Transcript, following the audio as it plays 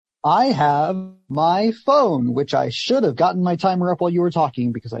I have my phone, which I should have gotten my timer up while you were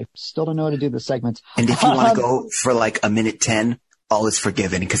talking because I still don't know how to do this segment. And if you want to go for like a minute 10, all is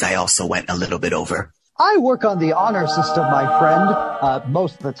forgiven because I also went a little bit over. I work on the honor system, my friend,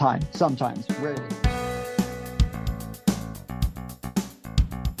 most of the time, sometimes, rarely.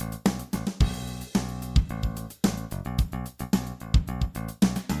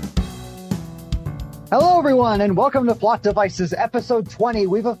 Hello, everyone, and welcome to Plot Devices, episode 20.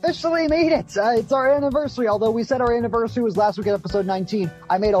 We've officially made it. It's our anniversary, although we said our anniversary was last week at episode 19.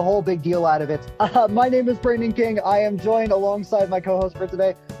 I made a whole big deal out of it. My name is Brandon King. I am joined alongside my co-host for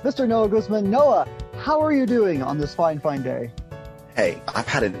today, Mr. Noah Guzman. Noah, how are you doing on this fine day? Hey, I've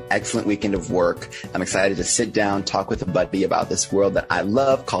had an excellent weekend of work. I'm excited to sit down, talk with a buddy about this world that I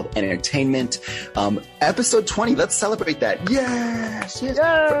love called entertainment. Episode 20, let's celebrate that. Yes!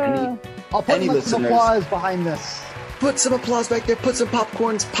 Yeah! I'll put some applause behind this. Put some applause back there. Put some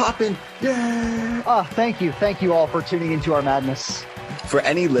popcorns popping. Yeah! Thank you. Thank you all for tuning into our madness. For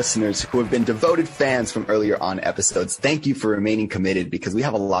any listeners who have been devoted fans from earlier on episodes, thank you for remaining committed because we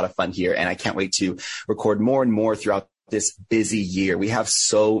have a lot of fun here and I can't wait to record more and more throughout this busy year. We have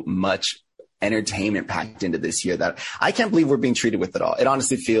so much entertainment packed into this year that I can't believe we're being treated with it all. It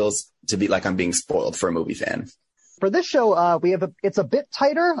honestly feels to be like I'm being spoiled for a movie fan. For this show, it's a bit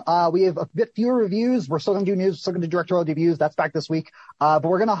tighter. We have a bit fewer reviews. We're still going to do news, still going to do directorial reviews. That's back this week. But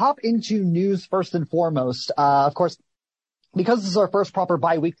we're going to hop into news first and foremost. Of course, because this is our first proper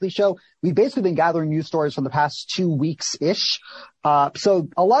bi-weekly show, we've basically been gathering news stories from the past 2 weeks-ish. So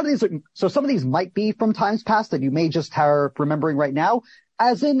some of these might be from times past that you may just have remembering right now.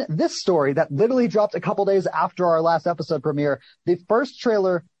 As in this story that literally dropped a couple days after our last episode premiere, the first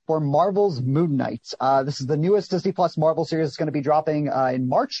trailer for Marvel's Moon Knight. This is the newest Disney Plus Marvel series that's going to be dropping in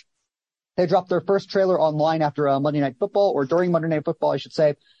March. They dropped their first trailer online after Monday Night Football, or during Monday Night Football, I should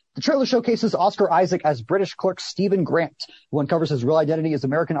say. The trailer showcases Oscar Isaac as British clerk Stephen Grant, who uncovers his real identity as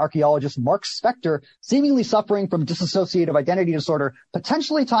American archaeologist Mark Spector, seemingly suffering from dissociative identity disorder,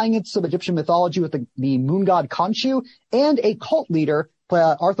 potentially tying into some Egyptian mythology with the moon god Khonshu, and a cult leader,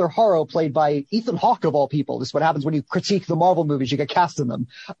 Arthur Harrow, played by Ethan Hawke of all people. This is what happens when you critique the Marvel movies. You get cast in them.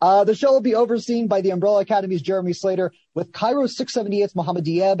 The show will be overseen by the Umbrella Academy's Jeremy Slater, with Cairo 678's Mohammed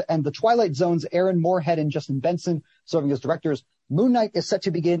Diab and the Twilight Zone's Aaron Moorhead and Justin Benson serving as directors. Moon Knight is set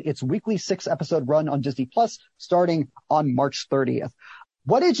to begin its weekly 6-episode run on Disney Plus starting on March 30th.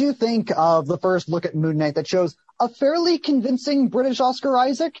 What did you think of the first look at Moon Knight that shows a fairly convincing British Oscar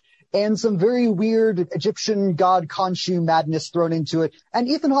Isaac and some very weird Egyptian god Khonshu madness thrown into it? And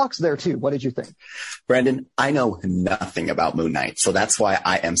Ethan Hawke's there too. What did you think? Brandon, I know nothing about Moon Knight, so that's why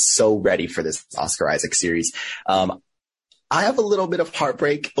I am so ready for this Oscar Isaac series. I have a little bit of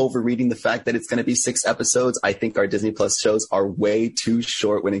heartbreak over reading the fact that it's going to be 6 episodes. I think our Disney Plus shows are way too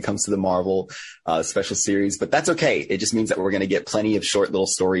short when it comes to the Marvel special series, but that's okay. It just means that we're going to get plenty of short little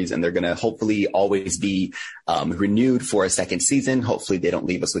stories and they're going to hopefully always be renewed for a second season. Hopefully they don't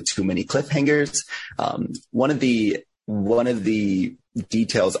leave us with too many cliffhangers. One of the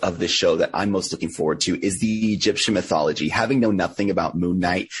details of this show that I'm most looking forward to is the Egyptian mythology. Having known nothing about Moon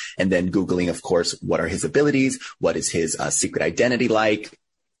Knight and then Googling, of course, what are his abilities? What is his secret identity like?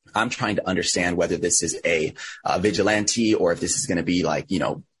 I'm trying to understand whether this is a vigilante or if this is going to be like,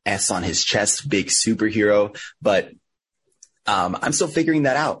 S on his chest, big superhero. But I'm still figuring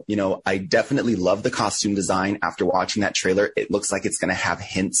that out. I definitely love the costume design. After watching that trailer, it looks like it's going to have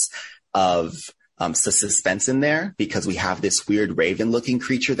hints of suspense in there because we have this weird raven-looking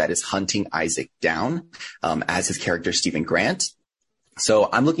creature that is hunting Isaac down as his character Stephen Grant. So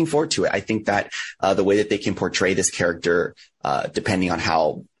I'm looking forward to it. I think that the way that they can portray this character, depending on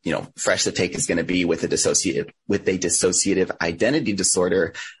how fresh the take is going to be with a dissociative identity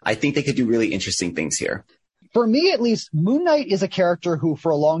disorder, I think they could do really interesting things here. For me, at least, Moon Knight is a character who, for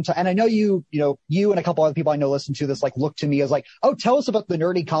a long time, and I know you and a couple other people I know listen to this, look to me as oh, tell us about the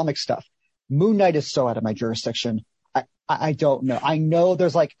nerdy comic stuff. Moon Knight is so out of my jurisdiction. I don't know. I know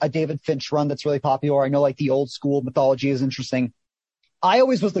there's a David Finch run that's really popular. I know the old school mythology is interesting. I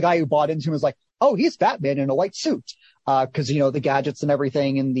always was the guy who bought into him as oh, he's Batman in a white suit. Cause the gadgets and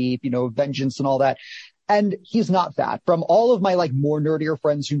everything and the, vengeance and all that. And he's not that. From all of my more nerdier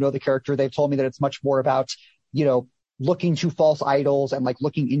friends who know the character, they've told me that it's much more about, looking to false idols and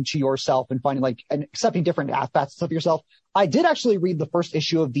looking into yourself and finding and accepting different facets of yourself. I did actually read the first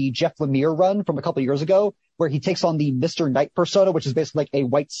issue of the Jeff Lemire run from a couple of years ago, where he takes on the Mr. Knight persona, which is basically a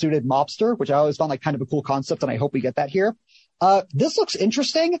white suited mobster, which I always found kind of a cool concept. And I hope we get that here. This looks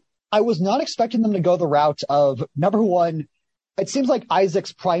interesting. I was not expecting them to go the route of, number one, it seems like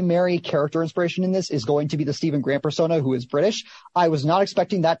Isaac's primary character inspiration in this is going to be the Stephen Grant persona, who is British. I was not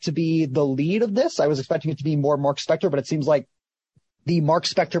expecting that to be the lead of this. I was expecting it to be more Mark Spector, but it seems like the Mark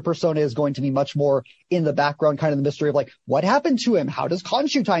Spector persona is going to be much more in the background, kind of the mystery of like, what happened to him? How does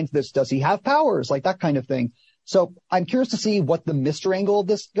Khonshu tie into this? Does he have powers? Like that kind of thing. So I'm curious to see what the mystery angle of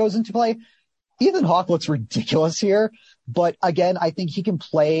this goes into play. Ethan Hawke looks ridiculous here, but again, I think he can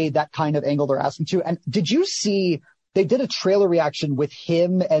play that kind of angle they're asking to. And did you see they did a trailer reaction with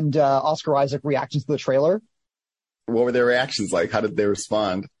him and Oscar Isaac reactions to the trailer? What were their reactions like? How did they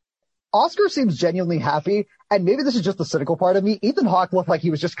respond? Oscar seems genuinely happy, and maybe this is just the cynical part of me. Ethan Hawke looked like he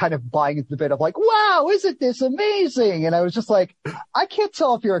was just kind of buying into the bit of like, wow, isn't this amazing? And I was just like, I can't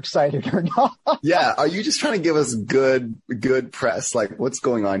tell if you're excited or not. Yeah, are you just trying to give us good press? Like, what's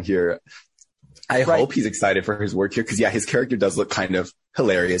going on here? I hope he's excited for his work here, because, yeah, his character does look kind of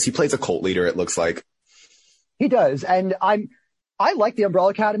hilarious. He plays a cult leader, it looks like. He does, and I like the Umbrella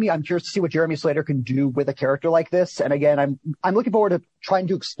Academy. I'm curious to see what Jeremy Slater can do with a character like this. And again, I'm looking forward to trying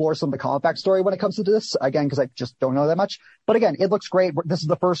to explore some of the comic backstory when it comes to this, again, because I just don't know that much. But again, it looks great. This is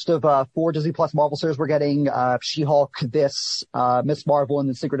the first of 4 Disney Plus Marvel series we're getting. She-Hulk, this, Miss Marvel, and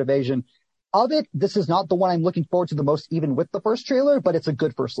the Secret Invasion. Of it, this is not the one I'm looking forward to the most, even with the first trailer, but it's a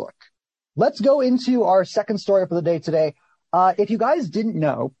good first look. Let's go into our second story for the day today. If you guys didn't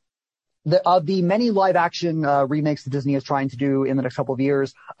know, of the many live action remakes that Disney is trying to do in the next couple of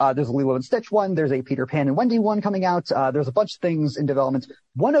years, there's a Lilo and Stitch one, there's a Peter Pan and Wendy one coming out, there's a bunch of things in development.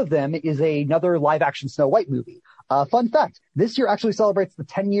 One of them is another live action Snow White movie. Fun fact, this year actually celebrates the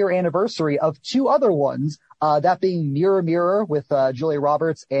 10-year anniversary of 2 other ones, that being Mirror Mirror with Julia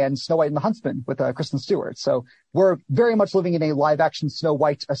Roberts and Snow White and the Huntsman with Kristen Stewart. So we're very much living in a live action Snow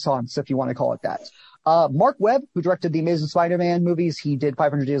White essence, if you want to call it that. Mark Webb, who directed the Amazing Spider-Man movies, he did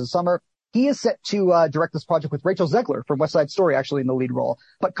 500 Days of Summer. He is set to direct this project with Rachel Zegler from West Side Story, actually in the lead role.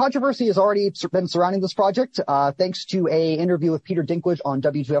 But controversy has already been surrounding this project, thanks to a interview with Peter Dinklage on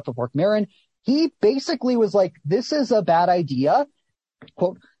WTF with Mark Maron. He basically was like, this is a bad idea.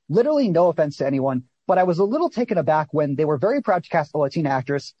 Quote, literally no offense to anyone, but I was a little taken aback when they were very proud to cast a Latina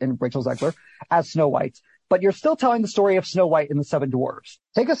actress in Rachel Zegler as Snow White. But you're still telling the story of Snow White and the Seven Dwarfs.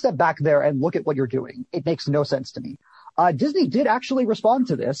 Take a step back there and look at what you're doing. It makes no sense to me. Disney did actually respond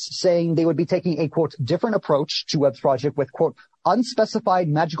to this, saying they would be taking a, quote, different approach to Webb's project with, quote, unspecified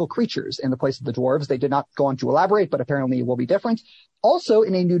magical creatures in the place of the dwarves. They did not go on to elaborate, but apparently it will be different. Also,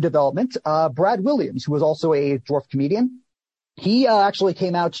 in a new development, Brad Williams, who was also a dwarf comedian, he actually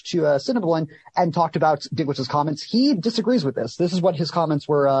came out to Cineblend and talked about Dinklage's comments. He disagrees with this. This is what his comments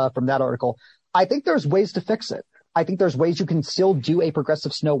were from that article. I think there's ways to fix it. I think there's ways you can still do a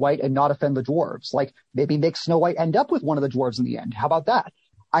progressive Snow White and not offend the dwarves. Like maybe make Snow White end up with one of the dwarves in the end. How about that?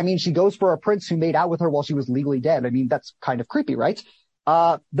 I mean, she goes for a prince who made out with her while she was legally dead. I mean, that's kind of creepy, right?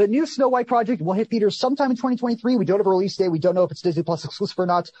 The new Snow White project will hit theaters sometime in 2023. We don't have a release date. We don't know if it's Disney Plus exclusive or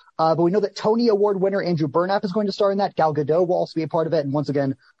not. But we know that Tony Award winner Andrew Burnap is going to star in that. Gal Gadot will also be a part of it. And once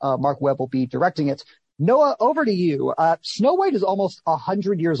again, Mark Webb will be directing it. Noah, over to you. Snow White is almost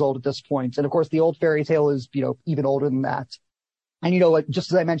 100 years old at this point. And of course, the old fairy tale is, even older than that. And,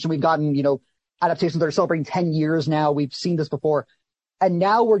 just as I mentioned, we've gotten, adaptations that are celebrating 10 years now. We've seen this before. And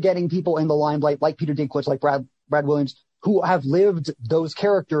now we're getting people in the limelight like Peter Dinklage, like Brad Williams, who have lived those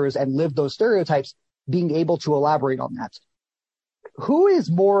characters and lived those stereotypes, being able to elaborate on that. Who is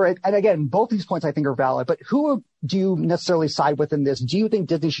more, and again, both these points I think are valid, but who do you necessarily side with in this? Do you think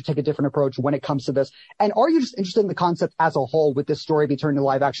Disney should take a different approach when it comes to this? And are you just interested in the concept as a whole with this story be turned to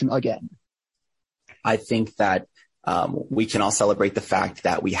live action again? I think that we can all celebrate the fact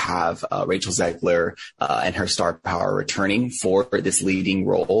that we have Rachel Zegler and her star power returning for this leading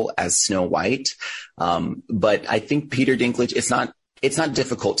role as Snow White. But I think Peter Dinklage, it's not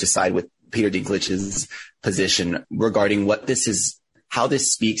difficult to side with Peter Dinklage's position regarding what this is, how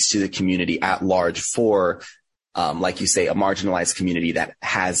this speaks to the community at large for, like you say, a marginalized community that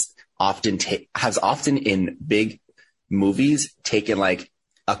has often in big movies taken like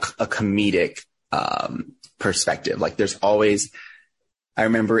a comedic perspective. Like there's always, I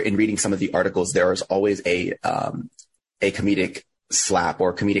remember in reading some of the articles, there is always a comedic slap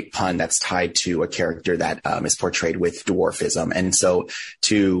or comedic pun that's tied to a character that is portrayed with dwarfism. And so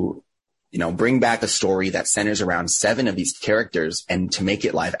to bring back a story that centers around 7 of these characters and to make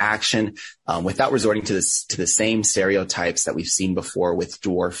it live action, without resorting to the same stereotypes that we've seen before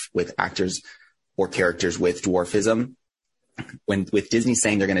with actors or characters with dwarfism. With Disney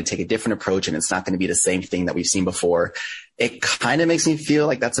saying they're going to take a different approach and it's not going to be the same thing that we've seen before, it kind of makes me feel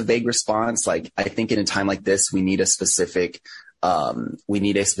like that's a vague response. Like, I think in a time like this, we need a specific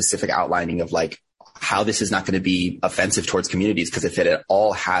outlining of like, how this is not going to be offensive towards communities. Because if it at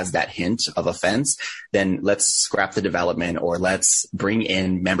all has that hint of offense, then let's scrap the development, or let's bring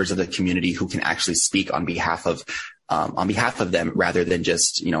in members of the community who can actually speak on behalf of them, rather than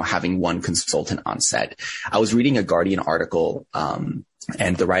just, having one consultant on set. I was reading a Guardian article,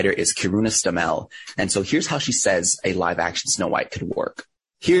 and the writer is Kiruna Stamel. And so here's how she says a live action Snow White could work.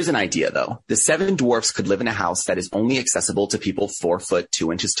 Here's an idea, though. The 7 dwarfs could live in a house that is only accessible to people 4 foot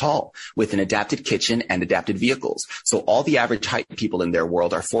 2 inches tall, with an adapted kitchen and adapted vehicles. So all the average height people in their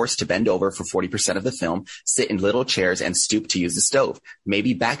world are forced to bend over for 40% of the film, sit in little chairs, and stoop to use the stove.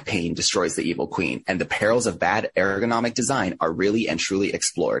 Maybe back pain destroys the evil queen, and the perils of bad ergonomic design are really and truly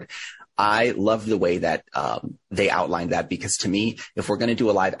explored. I love the way that they outlined that, because to me, if we're going to do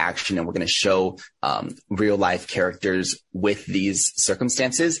a live action and we're going to show real life characters with these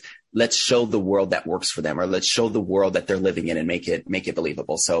circumstances, let's show the world that works for them, or let's show the world that they're living in and make it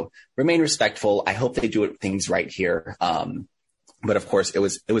believable. So remain respectful. I hope they do things right here. But of course, it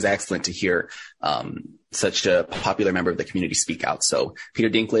was excellent to hear such a popular member of the community speak out. So Peter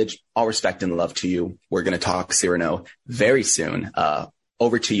Dinklage, all respect and love to you. We're going to talk Cyrano very soon.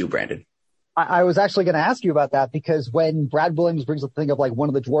 Over to you, Brandon. I was actually going to ask you about that, because when Brad Williams brings up the thing of like one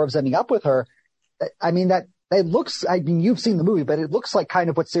of the dwarves ending up with her, I mean, you've seen the movie, but it looks like kind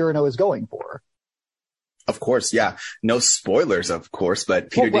of what Cyrano is going for. Of course. Yeah. No spoilers, of course,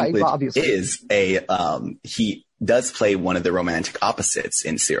 but Peter Dinklage is he does play one of the romantic opposites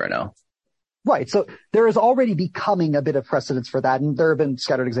in Cyrano. Right. So there is already becoming a bit of precedence for that. And there have been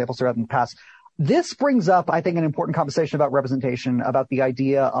scattered examples throughout in the past. This brings up, I think, an important conversation about representation, about the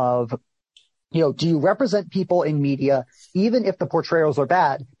idea of, do you represent people in media, even if the portrayals are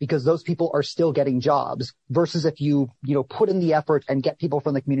bad, because those people are still getting jobs, versus if you put in the effort and get people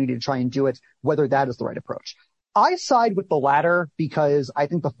from the community to try and do it, whether that is the right approach. I side with the latter, because I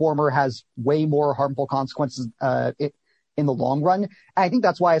think the former has way more harmful consequences in the long run. And I think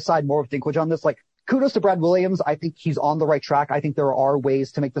that's why I side more with Dinklage on this. Like, kudos to Brad Williams. I think he's on the right track. I think there are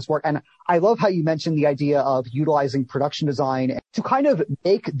ways to make this work. And I love how you mentioned the idea of utilizing production design to kind of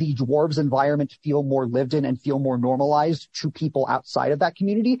make the dwarves environment feel more lived in and feel more normalized to people outside of that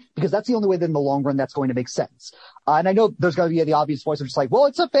community, because that's the only way that in the long run that's going to make sense. And I know there's going to be the obvious voice of just like, well,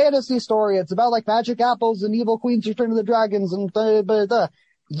 it's a fantasy story. It's about like magic apples and evil queens who turn into dragons and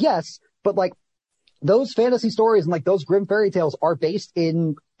Yes, but like, those fantasy stories and like those grim fairy tales are based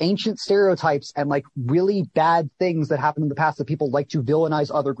in ancient stereotypes and like really bad things that happened in the past that people like to villainize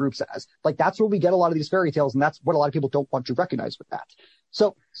other groups as. Like, that's where we get a lot of these fairy tales, and that's what a lot of people don't want to recognize with that.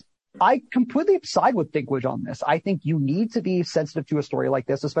 So I completely side with Dinklage on this. I think you need to be sensitive to a story like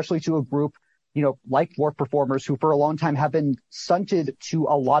this, especially to a group, like dwarf performers who for a long time have been stunted to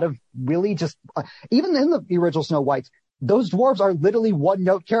a lot of really just, even in the original Snow White, those dwarves are literally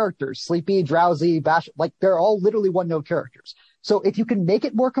one-note characters. Sleepy, drowsy, bash, like they're all literally one-note characters. So if you can make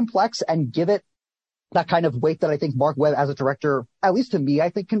it more complex and give it that kind of weight that I think Mark Webb as a director, at least to me,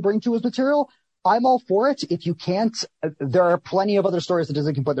 I think can bring to his material, I'm all for it. If you can't, there are plenty of other stories that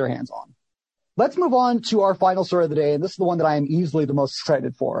Disney can put their hands on. Let's move on to our final story of the day, and this is the one that I am easily the most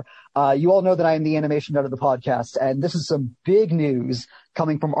excited for. You all know that I am the animation nut of the podcast, and this is some big news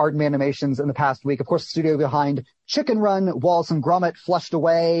coming from Ardent Animations in the past week. Of course, the studio behind Chicken Run, Wallace and Gromit, Flushed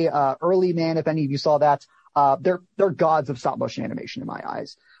Away, Early Man, if any of you saw that. They're gods of stop motion animation in my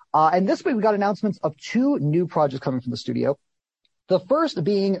eyes. And this week we got announcements of 2 new projects coming from the studio. The first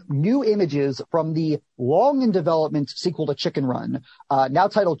being new images from the long in development sequel to Chicken Run, now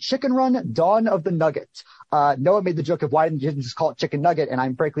titled Chicken Run, Dawn of the Nugget. Noah made the joke of why didn't you just call it Chicken Nugget? And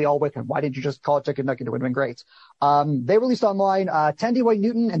I'm frankly all with him. Why didn't you just call it Chicken Nugget? It would have been great. They released online, Tandy Wayne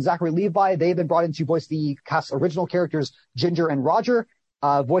Newton and Zachary Levi. They've been brought in to voice the cast's original characters, Ginger and Roger,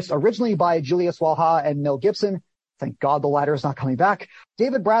 voiced originally by Julia Swalha and Mel Gibson. Thank God the latter is not coming back.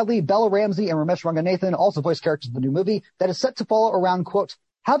 David Bradley, Bella Ramsey, and Ramesh Ranganathan also voiced characters in the new movie that is set to follow around, quote,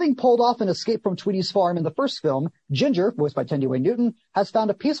 having pulled off an escape from Tweety's farm in the first film, Ginger, voiced by Tandy Wayne Newton, has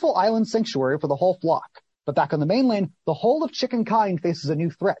found a peaceful island sanctuary for the whole flock. But back on the mainland, the whole of chicken kind faces a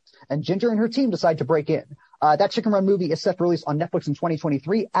new threat, and Ginger and her team decide to break in. That Chicken Run movie is set for release on Netflix in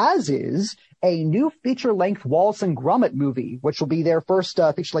 2023, as is a new feature-length Wallace and Gromit movie, which will be their first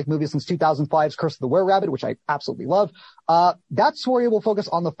feature-length movie since 2005's Curse of the Were-Rabbit, which I absolutely love. That story will focus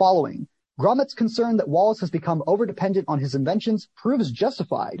on the following. Gromit's concern that Wallace has become over-dependent on his inventions proves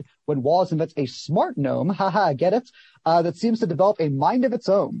justified when Wallace invents a smart gnome, haha, get it, that seems to develop a mind of its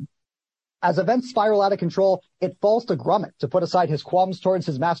own. As events spiral out of control, it falls to Gromit to put aside his qualms towards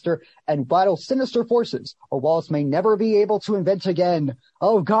his master and battle sinister forces, or Wallace may never be able to invent again.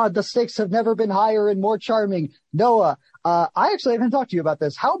 Oh God, the stakes have never been higher and more charming. Noah, I actually haven't talked to you about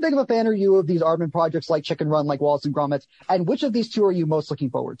this. How big of a fan are you of these Aardman projects like Chicken Run, like Wallace and Gromit? And which of these two are you most looking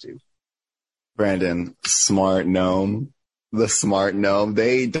forward to? Brandon, Smart Gnome. The Smart Gnome.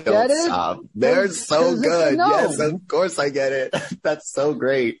 They don't stop. They're so good. Yes, of course I get it. That's so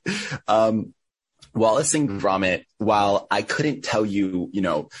great. Wallace and Gromit, while I couldn't tell you,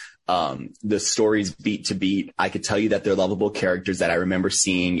 the stories beat to beat, I could tell you that they're lovable characters that I remember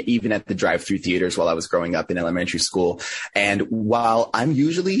seeing even at the drive-through theaters while I was growing up in elementary school. And while I'm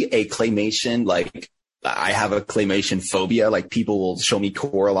usually a claymation, I have a claymation phobia. Like, people will show me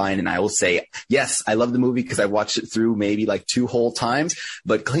Coraline and I will say, yes, I love the movie because I watched it through maybe like 2 whole times.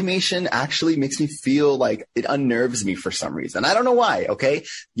 But claymation actually makes me feel like it unnerves me for some reason. I don't know why. Okay.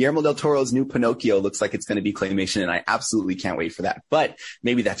 Guillermo del Toro's new Pinocchio looks like it's going to be claymation and I absolutely can't wait for that. But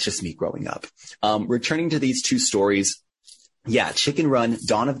maybe that's just me growing up. Returning to these 2 stories. Yeah, Chicken Run,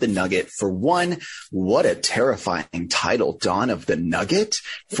 Dawn of the Nugget. For one, what a terrifying title, Dawn of the Nugget.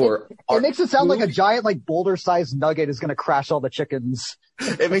 It makes it sound like a giant, like boulder-sized nugget is going to crash all the chickens.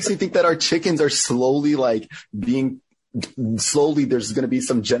 It makes me think that our chickens are slowly there's going to be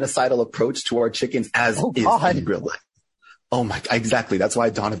some genocidal approach to our chickens is in real life. Oh my, exactly. That's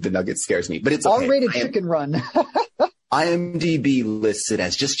why Dawn of the Nugget scares me, but it's okay. R-rated Chicken Run. IMDb listed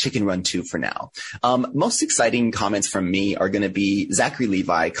as just Chicken Run 2 for now. Most exciting comments from me are going to be Zachary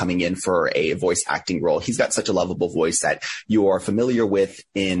Levi coming in for a voice acting role. He's got such a lovable voice that you are familiar with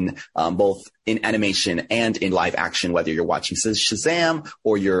in both in animation and in live action, whether you're watching Shazam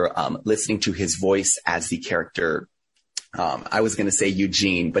or you're listening to his voice as the character. I was going to say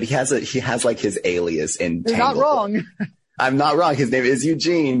Eugene, but he has like his alias in You're Tangled. not wrong. I'm not wrong. His name is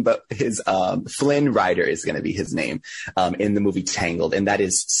Eugene, but his Flynn Rider is going to be his name in the movie Tangled, and that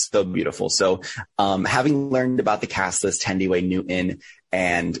is so beautiful. So having learned about the cast list, Thandie Newton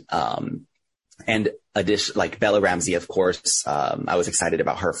and addition, like Bella Ramsey, of course. I was excited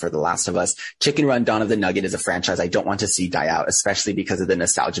about her for The Last of Us. Chicken Run, Dawn of the Nugget is a franchise I don't want to see die out, especially because of the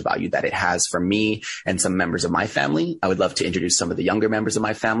nostalgia value that it has for me and some members of my family. I would love to introduce some of the younger members of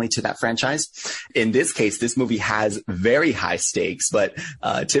my family to that franchise. In this case, this movie has very high stakes, but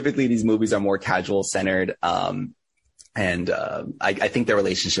typically these movies are more casual centered. I think their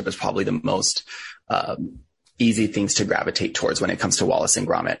relationship is probably the most easy things to gravitate towards when it comes to Wallace and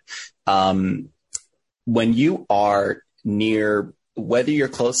Gromit. When you are near, whether you're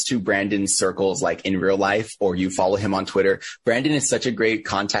close to Brandon's circles, like in real life, or you follow him on Twitter, Brandon is such a great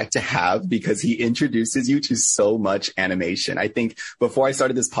contact to have because he introduces you to so much animation. I think before I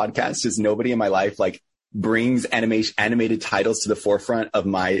started this podcast, just nobody in my life brings animated titles to the forefront of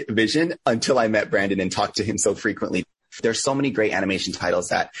my vision until I met Brandon and talked to him so frequently. There's so many great animation titles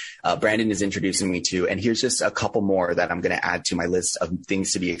that Brandon is introducing me to. And here's just a couple more that I'm going to add to my list of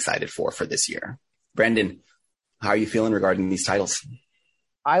things to be excited for this year. Brandon, how are you feeling regarding these titles?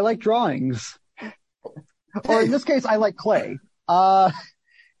 I like drawings. Or in this case, I like clay. First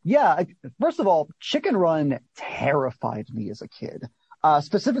of all, Chicken Run terrified me as a kid.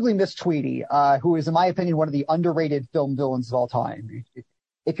 Specifically Miss Tweety, who is, in my opinion, one of the underrated film villains of all time.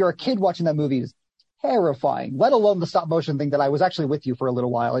 If you're a kid watching that movie, it's terrifying, let alone the stop motion thing that I was actually with you for a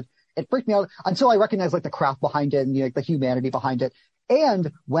little while. It freaked me out until I recognized the craft behind it and the humanity behind it.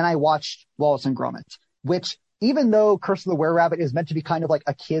 And when I watched Wallace and Gromit, which even though Curse of the Were-Rabbit is meant to be kind of like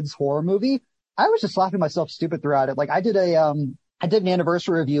a kid's horror movie, I was just laughing myself stupid throughout it. I did an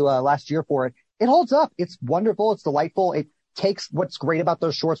anniversary review last year for it. It holds up. It's wonderful. It's delightful. It takes what's great about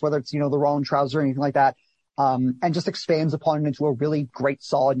those shorts, whether it's, the Rollin' Trouser or anything like that, and just expands upon it into a really great,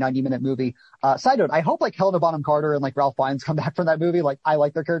 solid 90-minute movie. Side note, I hope Helena Bonham Carter and Ralph Fiennes come back from that movie. I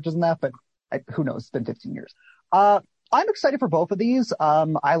like their characters in that, but who knows? It's been 15 years. I'm excited for both of these.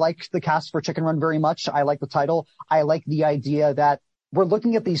 I like the cast for Chicken Run very much. I like the title. I like the idea that we're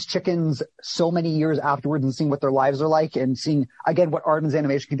looking at these chickens so many years afterwards and seeing what their lives are like and seeing, again, what Aardman's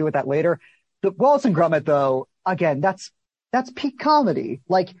animation can do with that later. The Wallace and Gromit, though, again, that's peak comedy.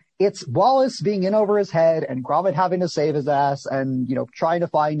 It's Wallace being in over his head and Gromit having to save his ass and, trying to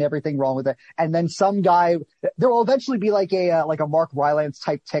find everything wrong with it. And then some guy, there will eventually be a Mark Rylance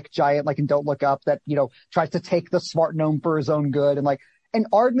type tick giant, in Don't Look Up that, tries to take the smart gnome for his own good. And in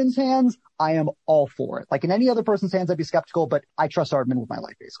Aardman's hands, I am all for it. In any other person's hands, I'd be skeptical, but I trust Aardman with my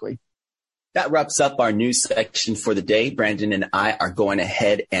life, basically. That wraps up our news section for the day. Brandon and I are going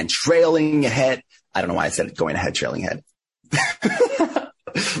ahead and trailing ahead. I don't know why I said going ahead, trailing ahead.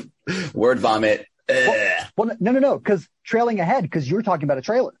 Word vomit. Well, no, because trailing ahead, because you're talking about a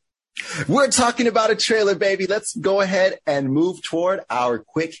trailer. We're talking about a trailer, baby. Let's go ahead and move toward our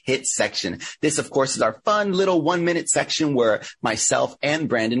quick hit section. This, of course, is our fun little 1-minute section where myself and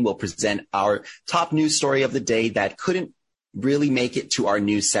Brandon will present our top news story of the day that couldn't really make it to our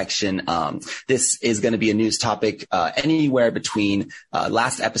news section. This is going to be a news topic anywhere between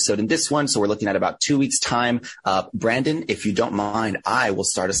last episode and this one. So we're looking at about 2 weeks' time. Brandon, if you don't mind, I will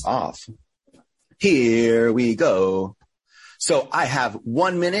start us off. Here we go. So I have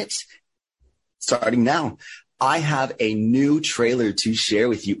 1 minute starting now. I have a new trailer to share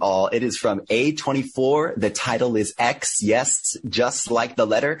with you all. It is from A24. The title is X. Yes, just like the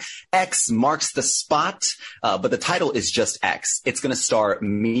letter. X marks the spot, but the title is just X. It's going to star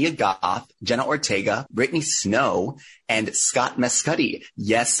Mia Goth, Jenna Ortega, Brittany Snow, and Scott Mescudi.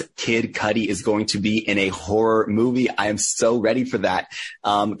 Yes, Kid Cudi is going to be in a horror movie. I am so ready for that.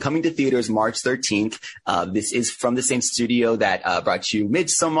 Coming to theaters March 13th. This is from the same studio that brought you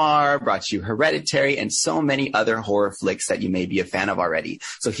Midsommar, brought you Hereditary, and so many other horror flicks that you may be a fan of already.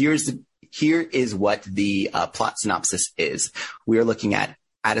 So here is what the plot synopsis is. We are looking at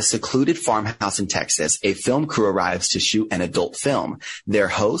a secluded farmhouse in Texas, a film crew arrives to shoot an adult film. Their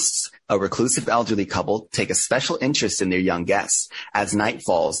hosts, a reclusive elderly couple, take a special interest in their young guests. As night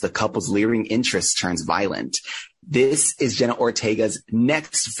falls, the couple's leering interest turns violent. This is Jenna Ortega's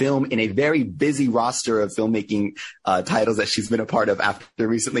next film in a very busy roster of filmmaking titles that she's been a part of after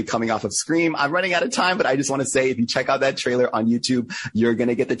recently coming off of Scream. I'm running out of time, but I just want to say if you check out that trailer on YouTube, you're going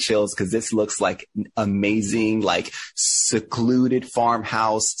to get the chills because this looks like amazing, like secluded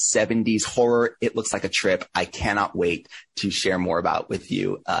farmhouse, 70s horror. It looks like a trip. I cannot wait to share more about with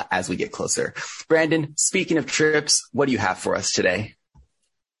you as we get closer. Brandon, speaking of trips, what do you have for us today?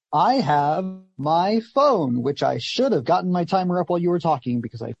 I have my phone, which I should have gotten my timer up while you were talking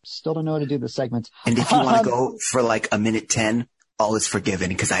because I still don't know how to do this segment. And if you want to go for like a minute 10, all is forgiven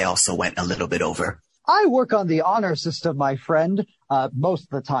because I also went a little bit over. I work on the honor system, my friend, most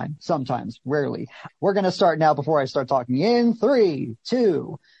of the time, sometimes, rarely. We're going to start now before I start talking in 3,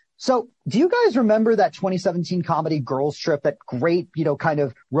 2. So do you guys remember that 2017 comedy Girls Trip, that great, kind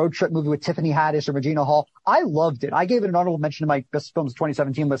of road trip movie with Tiffany Haddish and Regina Hall? I loved it. I gave it an honorable mention in my best films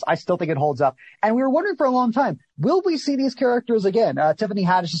 2017 list. I still think it holds up. And we were wondering for a long time, will we see these characters again? Tiffany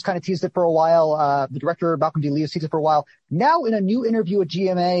Haddish just kind of teased it for a while. The director, Malcolm D. Lee, has teased it for a while. Now in a new interview with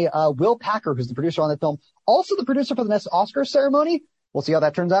GMA, Will Packer, who's the producer on that film, also the producer for the next Oscar ceremony. We'll see how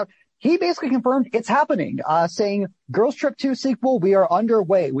that turns out. He basically confirmed it's happening, saying Girls Trip 2 sequel, we are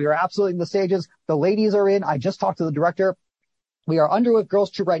underway. We are absolutely in the stages. The ladies are in. I just talked to the director. We are underway with Girls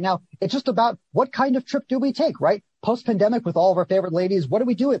Trip right now. It's just about what kind of trip do we take, right? Post-pandemic with all of our favorite ladies, what do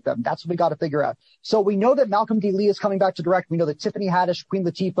we do with them? That's what we got to figure out. So we know that Malcolm D. Lee is coming back to direct. We know that Tiffany Haddish, Queen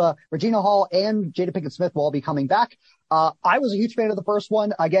Latifah, Regina Hall, and Jada Pinkett Smith will all be coming back. I was a huge fan of the first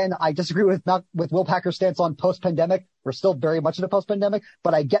one. Again, I disagree with Will Packer's stance on post-pandemic. We're still very much in a post-pandemic,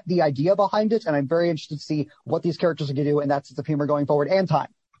 but I get the idea behind it, and I'm very interested to see what these characters are going to do, and that's the humor going forward and time.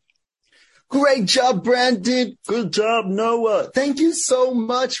 Great job, Brandon. Good job, Noah. Thank you so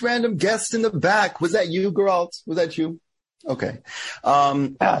much, random guest in the back. Was that you, Geralt? Was that you? Okay.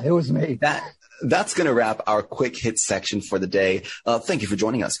 Yeah, it was me. That's going to wrap our quick hit section for the day. Thank you for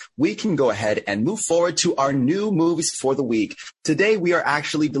joining us. We can go ahead and move forward to our new movies for the week. Today, we are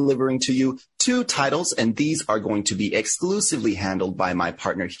actually delivering to you 2 titles, and these are going to be exclusively handled by my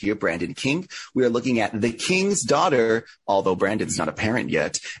partner here, Brandon King. We are looking at The King's Daughter, although Brandon's not a parent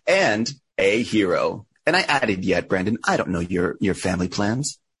yet, and A Hero. And I added yet, Brandon, I don't know your family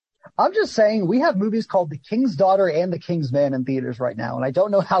plans. I'm just saying we have movies called The King's Daughter and The King's Man in theaters right now, and I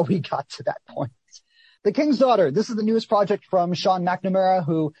don't know how we got to that point. The King's Daughter, this is the newest project from Sean McNamara,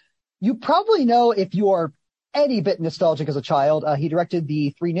 who you probably know if you are any bit nostalgic as a child. He directed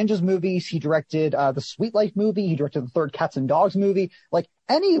the Three Ninjas movies. He directed the Sweet Life movie. He directed the third Cats and Dogs movie. Like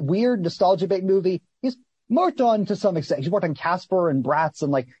any weird nostalgia-bait movie, he's worked on to some extent. He's worked on Casper and Bratz,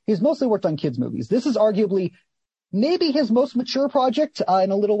 and he's mostly worked on kids' movies. This is arguably maybe his most mature project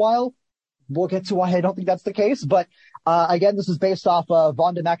in a little while. We'll get to why I don't think that's the case. But again, this is based off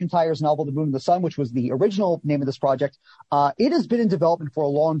Vonda McIntyre's novel, The Moon and the Sun, which was the original name of this project. It has been in development for a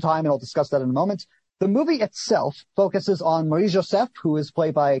long time, and I'll discuss that in a moment. The movie itself focuses on Marie Joseph, who is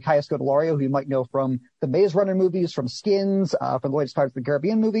played by Kaya Scodelario, who you might know from the Maze Runner movies, from Skins, from the latest Pirates of the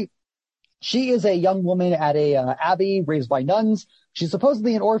Caribbean movie. She is a young woman at a abbey raised by nuns. She's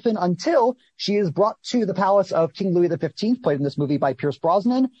supposedly an orphan until she is brought to the palace of King Louis XV, played in this movie by Pierce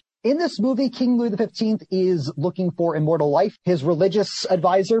Brosnan. In this movie, King Louis XV is looking for immortal life. His religious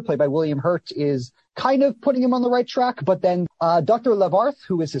advisor, played by William Hurt, is kind of putting him on the right track. But then Dr. Levarth,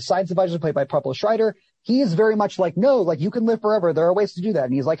 who is his science advisor, played by Purple Schreider, he is very much like, no, like you can live forever. There are ways to do that.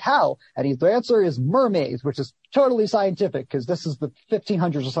 And he's like, how? And the answer is mermaids, which is totally scientific because this is the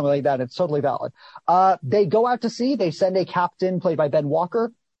 1500s or something like that. It's totally valid. They go out to sea. They send a captain played by Ben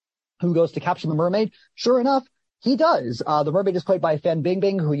Walker who goes to capture the mermaid. Sure enough, he does. The mermaid is played by Fan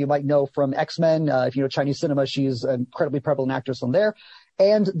Bingbing, who you might know from X-Men. If you know Chinese cinema, she's an incredibly prevalent actress on there.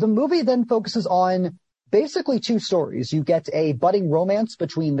 And the movie then focuses on basically two stories. You get a budding romance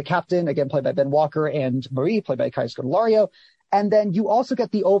between the captain, again played by Ben Walker, and Marie, played by Kaya Scodelario. And then you also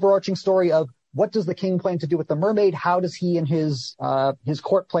get the overarching story of what does the king plan to do with the mermaid? How does he and his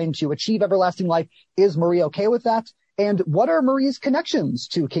court plan to achieve everlasting life? Is Marie okay with that? And what are Marie's connections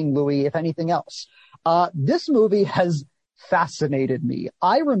to King Louis, if anything else? This movie has fascinated me.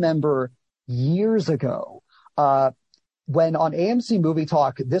 I remember years ago, when on AMC Movie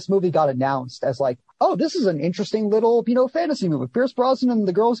Talk, this movie got announced as like, oh, this is an interesting little, fantasy movie. Pierce Brosnan and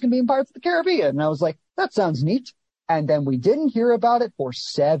the girls can be in Pirates of the Caribbean. And I was like, that sounds neat. And then we didn't hear about it for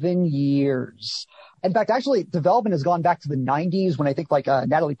 7 years. In fact, actually, development has gone back to the 90s when I think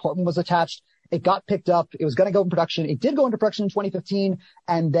Natalie Portman was attached. It got picked up. It was going to go in production. It did go into production in 2015.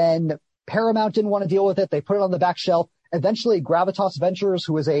 And then Paramount didn't want to deal with it. They put it on the back shelf. Eventually, Gravitas Ventures,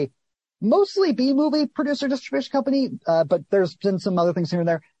 who is a mostly B-movie producer distribution company, but there's been some other things here and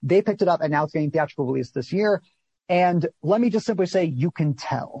there. They picked it up, and now it's getting theatrical release this year. And let me just simply say, you can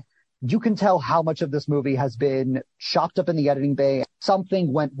tell. You can tell how much of this movie has been chopped up in the editing bay.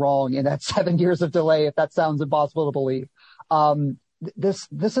 Something went wrong in that 7 years of delay, if that sounds impossible to believe. This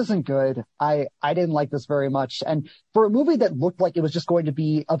isn't good. I didn't like this very much. And for a movie that looked like it was just going to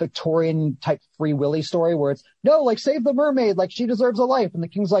be a Victorian type Free Willy story where it's, no, like save the mermaid, like she deserves a life. And the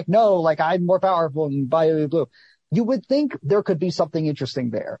king's like, no, like I'm more powerful and blah, blah. You would think there could be something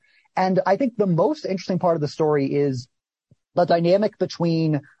interesting there. And I think the most interesting part of the story is the dynamic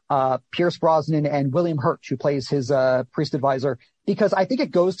between Pierce Brosnan and William Hurt, who plays his priest advisor, because I think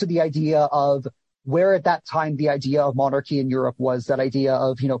it goes to the idea of where at that time the idea of monarchy in Europe was that idea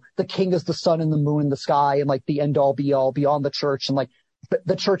of, the king is the sun and the moon and the sky and like the end all be all beyond the church. And like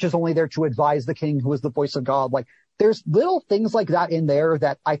the church is only there to advise the king who is the voice of God. Like there's little things like that in there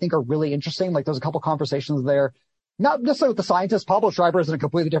that I think are really interesting. Like there's a couple conversations there, not necessarily with the scientist. Pablo Schreiber is in a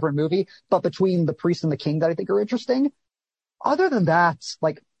completely different movie, but between the priest and the king that I think are interesting. Other than that,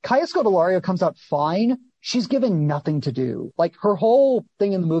 like Kaya Scodelario comes out fine. She's given nothing to do. Like her whole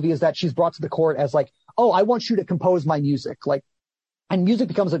thing in the movie is that she's brought to the court as like, oh, I want you to compose my music. Like, and music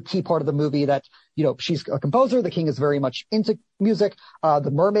becomes a key part of the movie that, she's a composer. The king is very much into music.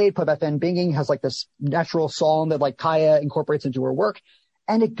 The mermaid, played by Fan Bingbing, has like this natural song that like Kaya incorporates into her work,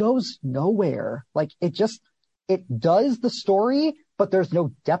 and it goes nowhere. Like it does the story, but there's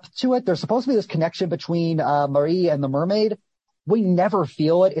no depth to it. There's supposed to be this connection between Marie and the mermaid. We never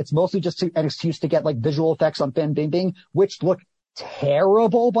feel it. It's mostly just an excuse to get like visual effects on Fan Bingbing, which look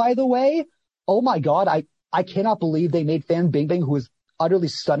terrible, by the way. Oh my God. I cannot believe they made Fan Bingbing, who is utterly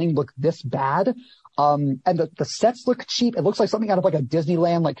stunning, look this bad. And the sets look cheap. It looks like something out of like a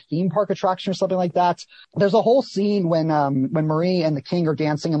Disneyland, like theme park attraction or something like that. There's a whole scene when Marie and the king are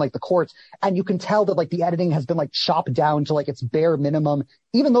dancing in like the court, and you can tell that like the editing has been like chopped down to like its bare minimum,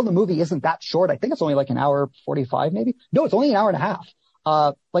 even though the movie isn't that short. I think it's only like an hour 45 maybe. No, it's only an hour and a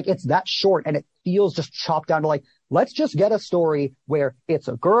half. Like it's that short, and it feels just chopped down to like, let's just get a story where it's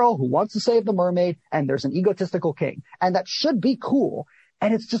a girl who wants to save the mermaid and there's an egotistical king, and that should be cool.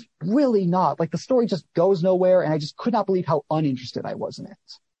 And it's just really not. Like the story just goes nowhere, and I just could not believe how uninterested I was in it.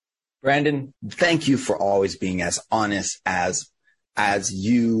 Brandon, thank you for always being as honest as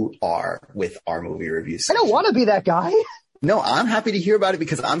you are with our movie reviews. I don't want to be that guy. No, I'm happy to hear about it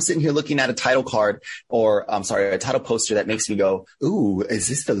because I'm sitting here looking at a title card a title poster that makes me go, ooh, is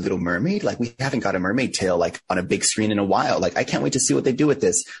this the Little Mermaid? Like we haven't got a mermaid tale like on a big screen in a while. Like I can't wait to see what they do with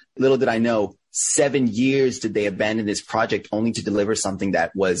this. Little did I know, 7 years did they abandon this project only to deliver something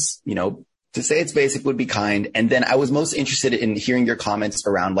that was, to say it's basic would be kind. And then I was most interested in hearing your comments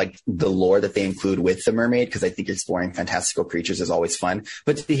around like the lore that they include with the mermaid, because I think exploring fantastical creatures is always fun.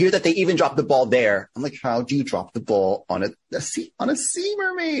 But to hear that they even dropped the ball there, I'm like, how do you drop the ball on a sea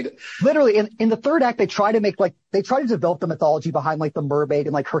mermaid? Literally, in the third act, they try to develop the mythology behind like the mermaid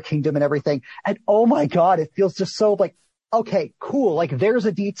and like her kingdom and everything. And oh my God, it feels just so like, okay, cool. Like there's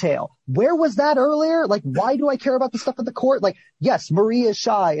a detail. Where was that earlier? Like, why do I care about the stuff at the court? Like, yes, Marie is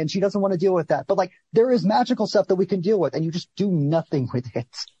shy and she doesn't want to deal with that, but like there is magical stuff that we can deal with, and you just do nothing with it.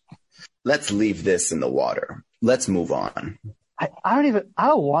 Let's leave this in the water. Let's move on. I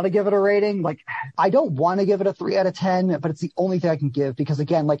don't want to give it a rating. Like, I don't want to give it a 3 out of 10, but it's the only thing I can give because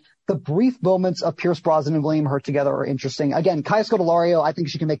again, like the brief moments of Pierce Brosnan and William Hurt together are interesting. Again, Kaya Scodelario, I think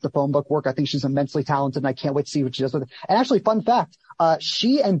she can make the phone book work. I think she's immensely talented and I can't wait to see what she does with it. And actually, fun fact,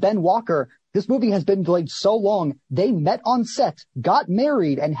 she and Ben Walker, this movie has been delayed so long, they met on set, got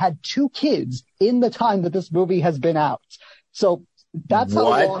married, and had 2 kids in the time that this movie has been out. So that's how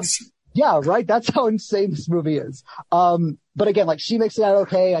long. Yeah, right. That's how insane this movie is. But again, like she makes it out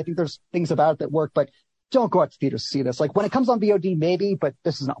okay. I think there's things about it that work, but don't go out to theaters to see this. Like when it comes on VOD, maybe, but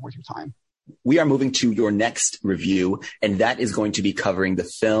this is not worth your time. We are moving to your next review, and that is going to be covering the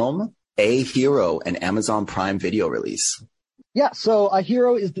film A Hero, an Amazon Prime Video release. Yeah. So A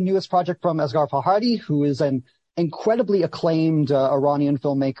Hero is the newest project from Asghar Farhadi, who is an incredibly acclaimed Iranian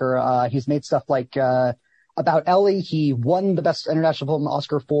filmmaker. He's made stuff like, About Ellie. He won the Best International Film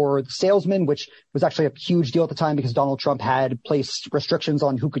Oscar for The Salesman, which was actually a huge deal at the time because Donald Trump had placed restrictions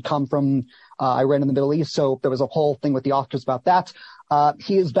on who could come from Iran and the Middle East. So there was a whole thing with the Oscars about that.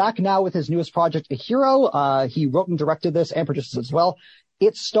 He is back now with his newest project, A Hero. He wrote and directed this and produced it as well.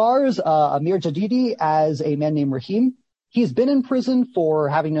 It stars Amir Jadidi as a man named Rahim. He's been in prison for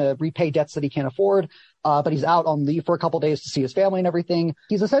having to repay debts that he can't afford. But he's out on leave for a couple of days to see his family and everything.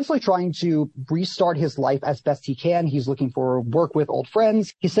 He's essentially trying to restart his life as best he can. He's looking for work with old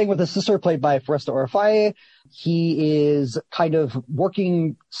friends. He's staying with his sister, played by Foresta Orafai. He is kind of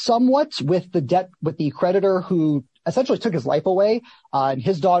working somewhat with the creditor who essentially took his life away, and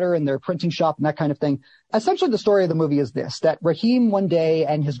his daughter and their printing shop and that kind of thing. Essentially, the story of the movie is this, that Rahim one day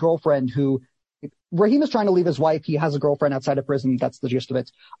and his girlfriend Rahim is trying to leave his wife. He has a girlfriend outside of prison. That's the gist of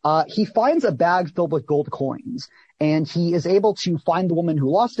it. He finds a bag filled with gold coins, and he is able to find the woman who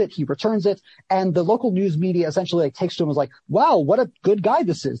lost it. He returns it, and the local news media essentially like takes to him as like, wow, what a good guy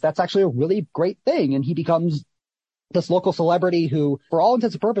this is. That's actually a really great thing. And he becomes this local celebrity who, for all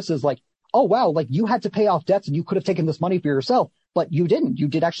intents and purposes, like, oh, wow, like you had to pay off debts and you could have taken this money for yourself, but you didn't. You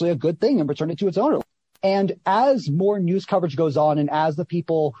did actually a good thing and returned it to its owner. And as more news coverage goes on, and as the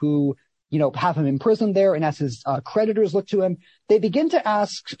people who have him in prison there, and as his creditors look to him, they begin to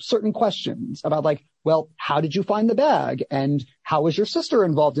ask certain questions about like, well, how did you find the bag? And how was your sister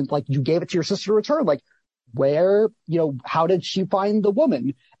involved in, like, you gave it to your sister to return? Like, where, how did she find the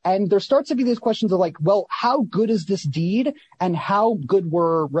woman? And there starts to be these questions of like, well, how good is this deed? And how good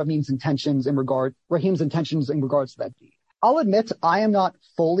were Rahim's intentions in regards to that deed? I'll admit I am not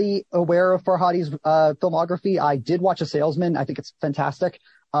fully aware of Farhadi's filmography. I did watch A Salesman. I think it's fantastic.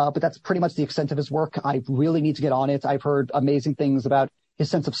 But that's pretty much the extent of his work. I really need to get on it. I've heard amazing things about his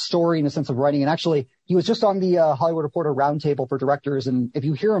sense of story and his sense of writing. And actually, he was just on the Hollywood Reporter Roundtable for directors. And if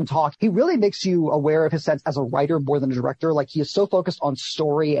you hear him talk, he really makes you aware of his sense as a writer more than a director. Like, he is so focused on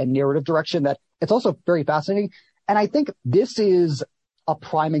story and narrative direction that it's also very fascinating. And I think this is a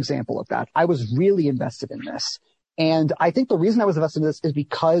prime example of that. I was really invested in this. And I think the reason I was invested in this is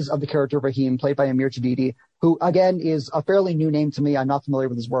because of the character of Rahim, played by Amir Jadidi, who, again, is a fairly new name to me. I'm not familiar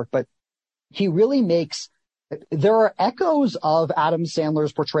with his work, but he really there are echoes of Adam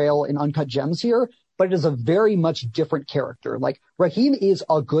Sandler's portrayal in Uncut Gems here, but it is a very much different character. Like, Rahim is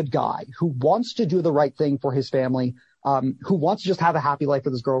a good guy who wants to do the right thing for his family, who wants to just have a happy life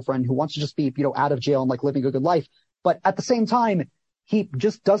with his girlfriend, who wants to just be, out of jail and like living a good life. But at the same time, he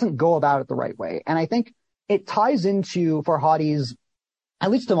just doesn't go about it the right way. And I think it ties into Farhadi's, at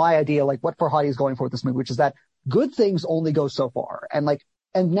least to my idea, like what Farhadi is going for with this movie, which is that good things only go so far. And like,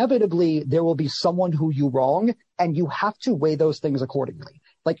 inevitably there will be someone who you wrong, and you have to weigh those things accordingly.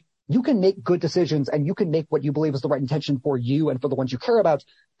 Like, you can make good decisions and you can make what you believe is the right intention for you and for the ones you care about.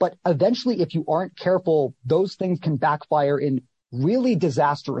 But eventually, if you aren't careful, those things can backfire in really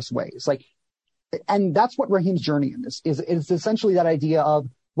disastrous ways. Like, and that's what Rahim's journey in this is essentially that idea of,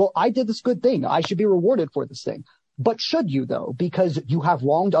 well, I did this good thing. I should be rewarded for this thing. But should you, though? Because you have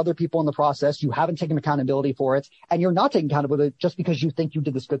wronged other people in the process. You haven't taken accountability for it, and you're not taking accountability just because you think you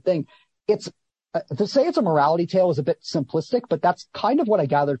did this good thing. It's to say it's a morality tale is a bit simplistic, but that's kind of what I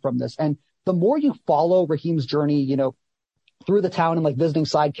gathered from this. And the more you follow Rahim's journey, through the town and like visiting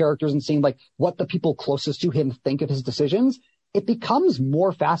side characters and seeing like what the people closest to him think of his decisions, it becomes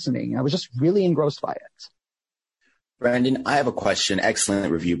more fascinating. I was just really engrossed by it. Brandon, I have a question.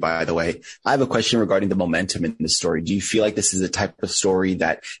 Excellent review, by the way. I have a question regarding the momentum in the story. Do you feel like this is a type of story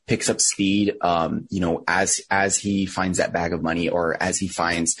that picks up speed, as he finds that bag of money, or as he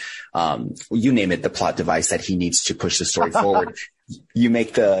finds, you name it, the plot device that he needs to push the story forward? You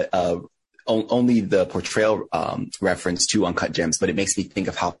make the only the portrayal reference to Uncut Gems, but it makes me think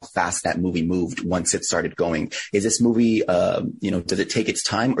of how fast that movie moved once it started going. Is this movie, does it take its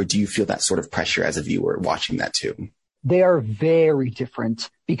time, or do you feel that sort of pressure as a viewer watching that too? They are very different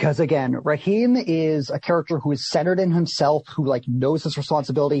because, again, Raheem is a character who is centered in himself, who like knows his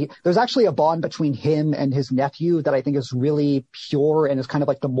responsibility. There's actually a bond between him and his nephew that I think is really pure and is kind of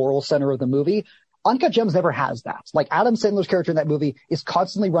like the moral center of the movie. Uncut Gems never has that. Like Adam Sandler's character in that movie is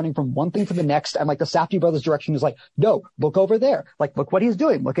constantly running from one thing to the next. And like the Safdie brothers direction is like, no, look over there. Like, look what he's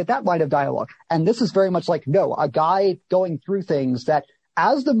doing. Look at that line of dialogue. And this is very much like, no, a guy going through things that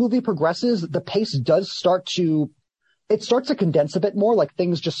as the movie progresses, the pace does start to condense a bit more, like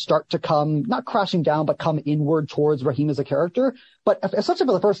things just start to come, not crashing down, but come inward towards Raheem as a character. But especially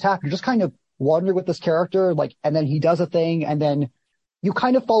for the first half, you're just kind of wandering with this character, like, and then he does a thing, and then you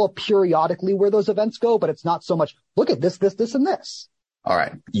kind of follow periodically where those events go, but it's not so much, look at this, and this. All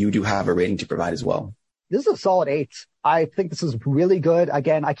right. You do have a rating to provide as well. This is a solid 8. I think this is really good.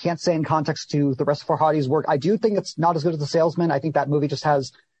 Again, I can't say in context to the rest of Farhadi's work. I do think it's not as good as The Salesman. I think that movie just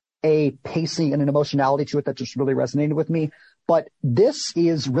has a pacing and an emotionality to it that just really resonated with me. But this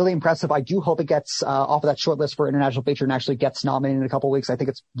is really impressive. I do hope it gets off of that short list for International Feature and actually gets nominated in a couple of weeks. I think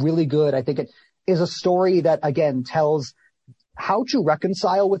it's really good. I think it is a story that, again, tells how to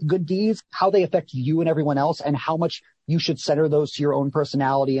reconcile with good deeds, how they affect you and everyone else, and how much you should center those to your own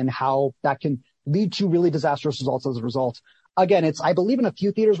personality and how that can lead to really disastrous results as a result. Again, it's, I believe, in a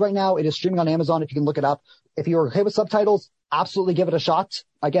few theaters right now. It is streaming on Amazon if you can look it up. If you're okay with subtitles, absolutely give it a shot.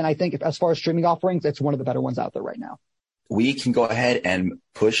 Again, I think as far as streaming offerings, it's one of the better ones out there right now. We can go ahead and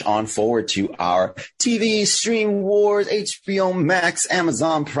push on forward to our TV stream wars, HBO Max,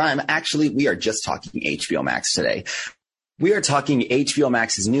 Amazon Prime. Actually, we are just talking HBO Max today. We are talking HBO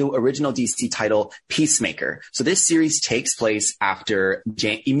Max's new original DC title, Peacemaker. So this series takes place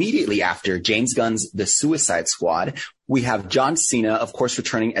immediately after James Gunn's The Suicide Squad. We have John Cena, of course,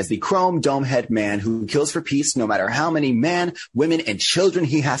 returning as the chrome dome-head man who kills for peace no matter how many men, women, and children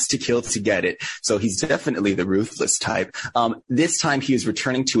he has to kill to get it. So he's definitely the ruthless type. This time he is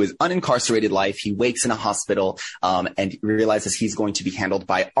returning to his unincarcerated life. He wakes in a hospital and realizes he's going to be handled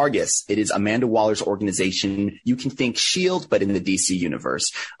by Argus. It is Amanda Waller's organization. You can think S.H.I.E.L.D., but in the DC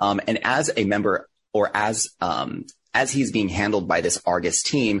universe. And as a member, or as he's being handled by this Argus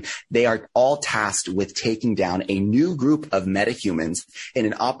team, they are all tasked with taking down a new group of metahumans in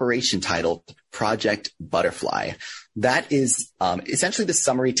an operation titled Project Butterfly. That is essentially the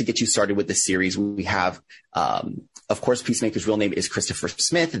summary to get you started with the series. We have, of course, Peacemaker's real name is Christopher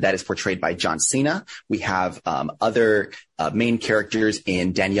Smith. That is portrayed by John Cena. We have other main characters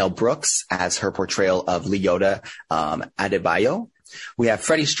in Danielle Brooks as her portrayal of Leota Adebayo. We have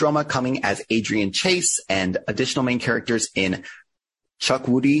Freddie Stroma coming as Adrian Chase, and additional main characters in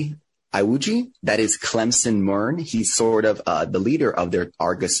Chukwudi Iwuji. That is Clemson Murn. He's sort of the leader of their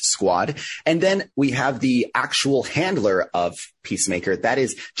Argus squad. And then we have the actual handler of Peacemaker. That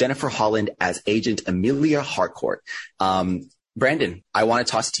is Jennifer Holland as Agent Amelia Harcourt. Brandon, I want to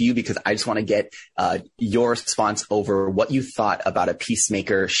toss to you because I just want to get your response over what you thought about a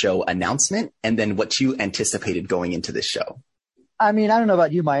Peacemaker show announcement and then what you anticipated going into this show. I mean, I don't know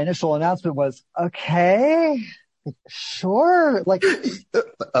about you. My initial announcement was, okay, sure. Like,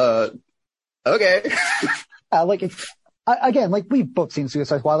 okay. Again, like we've both seen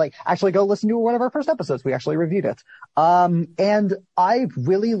Suicide Squad. Like, actually go listen to one of our first episodes. We actually reviewed it. And I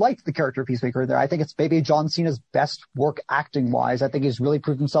really liked the character of Peacemaker there. I think it's maybe John Cena's best work acting wise. I think he's really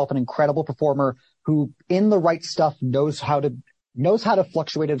proved himself an incredible performer who in the right stuff knows how to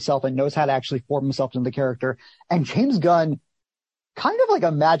fluctuate himself and knows how to actually form himself into the character. And James Gunn, kind of like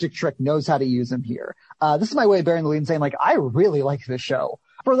a magic trick, knows how to use him here. This is my way of bearing the lead and saying, like, I really like this show.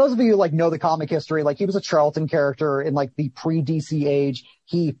 For those of you who like know the comic history, like he was a Charlton character in like the pre-DC age.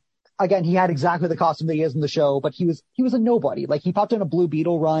 He had exactly the costume that he has in the show, but he was a nobody. Like he popped in a Blue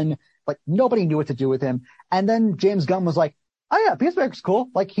Beetle run, like nobody knew what to do with him. And then James Gunn was like, oh yeah, Peacemaker's cool.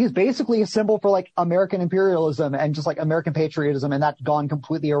 Like he's basically a symbol for like American imperialism and just like American patriotism, and that's gone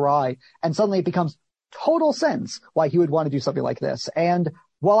completely awry. And suddenly it becomes total sense why he would want to do something like this. And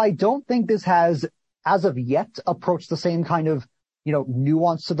while I don't think this has, as of yet, approached the same kind of,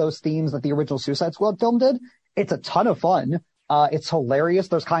 nuance to those themes that the original Suicide Squad film did, it's a ton of fun. It's hilarious.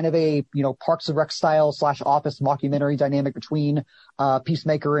 There's kind of a, Parks and Rec style / Office mockumentary dynamic between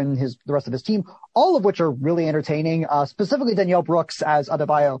Peacemaker and the rest of his team, all of which are really entertaining. Specifically Danielle Brooks as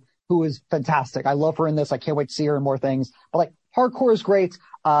Adebayo, who is fantastic. I love her in this. I can't wait to see her in more things. But like, Hardcore is great.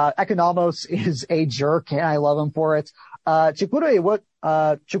 Economos is a jerk, and I love him for it. Chukwudi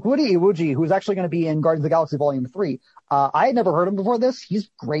Iwuji, who's actually going to be in Guardians of the Galaxy Volume 3. I had never heard him before this. He's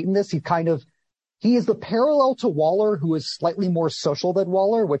great in this. He is the parallel to Waller, who is slightly more social than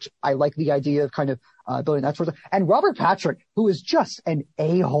Waller, which I like the idea of kind of building that sort of, and Robert Patrick, who is just an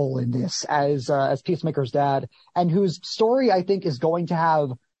a-hole in this as Peacemaker's dad, and whose story I think is going to have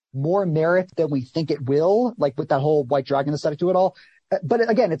more merit than we think it will, like with that whole White Dragon aesthetic to it all. But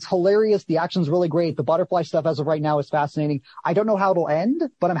again, it's hilarious. The action's really great. The butterfly stuff as of right now is fascinating. I don't know how it'll end,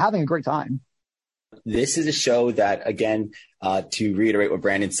 but I'm having a great time. This is a show that, again, to reiterate what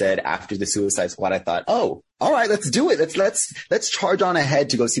Brandon said after the Suicide Squad, I thought, oh, all right, let's do it. Let's charge on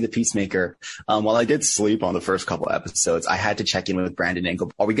ahead to go see the Peacemaker. While I did sleep on the first couple episodes, I had to check in with Brandon and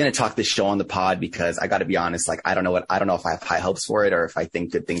go, are we going to talk this show on the pod? Because I got to be honest, like, I don't know if I have high hopes for it or if I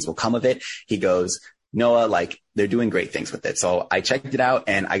think good things will come of it. He goes, Noah, like, they're doing great things with it. So I checked it out,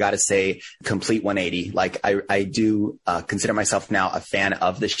 and I got to say, complete 180. Like, I do consider myself now a fan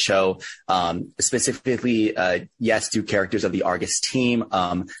of the show, specifically, yes, to characters of the Argus team.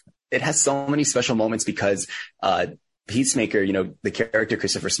 It has so many special moments because Peacemaker, the character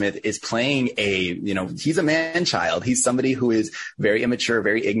Christopher Smith is playing he's a man-child. He's somebody who is very immature,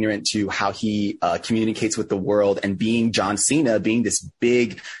 very ignorant to how he communicates with the world. And being John Cena, being this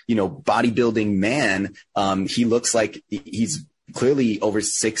big, bodybuilding man, he looks like he's clearly over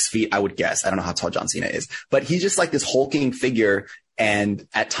 6 feet, I would guess. I don't know how tall John Cena is, but he's just like this hulking figure. And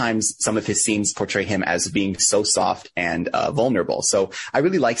at times, some of his scenes portray him as being so soft and vulnerable. So I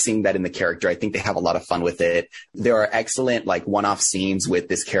really like seeing that in the character. I think they have a lot of fun with it. There are excellent, like, one-off scenes with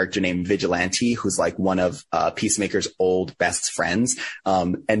this character named Vigilante, who's like one of Peacemaker's old best friends.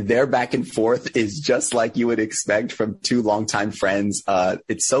 And their back and forth is just like you would expect from two longtime friends.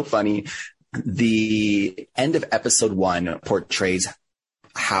 It's so funny. The end of episode 1 portrays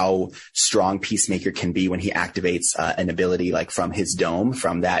how strong Peacemaker can be when he activates an ability like from his dome,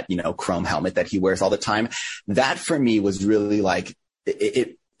 from that, chrome helmet that he wears all the time. That for me was really like,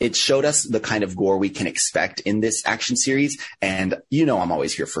 it showed us the kind of gore we can expect in this action series. And I'm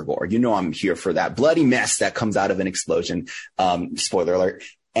always here for gore. I'm here for that bloody mess that comes out of an explosion. Spoiler alert.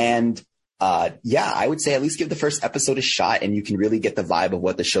 And I would say at least give the first episode a shot, and you can really get the vibe of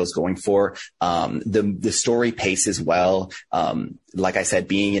what the show's going for. The story paces well. Like I said,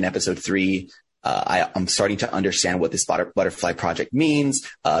 being in episode 3, I'm starting to understand what this butterfly project means.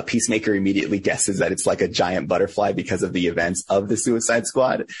 Peacemaker immediately guesses that it's like a giant butterfly because of the events of the Suicide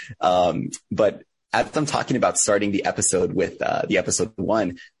Squad. But as I'm talking about starting the episode with the episode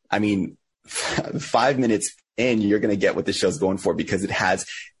 1, I mean, 5 minutes in, you're going to get what the show's going for, because it has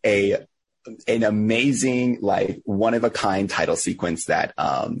an amazing, like, one of a kind title sequence that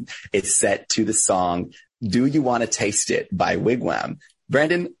is set to the song "Do You Want to Taste It" by Wigwam.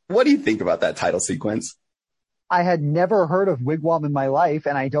 Brandon, what do you think about that title sequence? I had never heard of Wigwam in my life,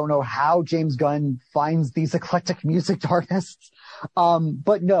 and I don't know how James Gunn finds these eclectic music artists.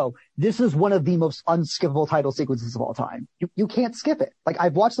 But no, this is one of the most unskippable title sequences of all time. You can't skip it. Like,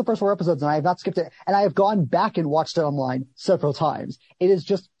 I've watched the first 4 episodes and I have not skipped it, and I have gone back and watched it online several times. It is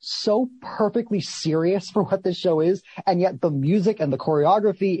just so perfectly serious for what this show is, and yet the music and the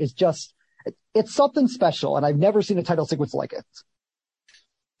choreography is just, it's something special, and I've never seen a title sequence like it.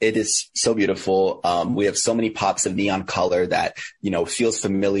 It is so beautiful. We have so many pops of neon color that, feels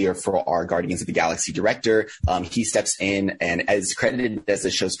familiar for our Guardians of the Galaxy director. He steps in and is credited as the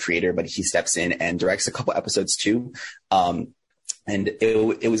show's creator, but he steps in and directs a couple episodes too. And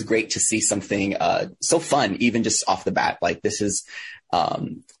it was great to see something so fun, even just off the bat. Like, this is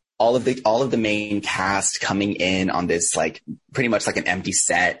all of the main cast coming in on this, like, pretty much like an empty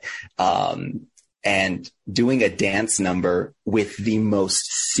set. And doing a dance number with the most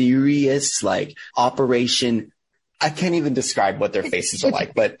serious, like, operation. I can't even describe what their faces are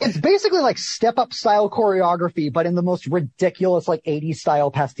like, but it's basically like Step Up style choreography, but in the most ridiculous, like, 80s style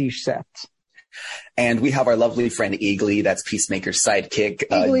pastiche set. And we have our lovely friend Eagly, that's Peacemaker's sidekick.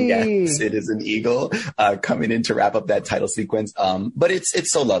 Yes, it is an eagle coming in to wrap up that title sequence. But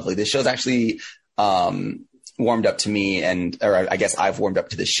it's so lovely. This show's actually warmed up to me, or I guess I've warmed up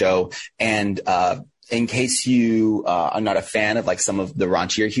to the show. And in case you are not a fan of, like, some of the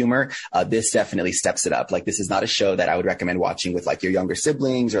raunchier humor, this definitely steps it up. Like, this is not a show that I would recommend watching with, like, your younger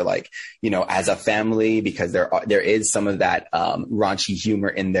siblings or, like, as a family, because there is some of that raunchy humor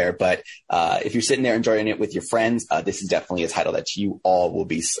in there. But if you're sitting there enjoying it with your friends, this is definitely a title that you all will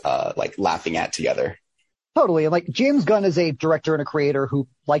be like laughing at together. Totally. And, like, James Gunn is a director and a creator who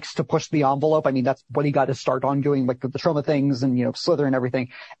likes to push the envelope. I mean, that's what he got his start on doing, like, the Troma things and, Slither and everything.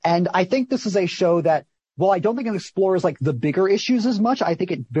 And I think this is a show that, well, I don't think it explores, like, the bigger issues as much. I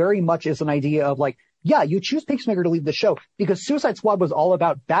think it very much is an idea of, like, yeah, you choose Peacemaker to lead the show because Suicide Squad was all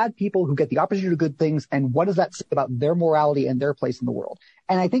about bad people who get the opportunity to do good things. And what does that say about their morality and their place in the world?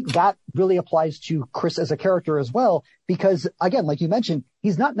 And I think that really applies to Chris as a character as well, because, again, like you mentioned,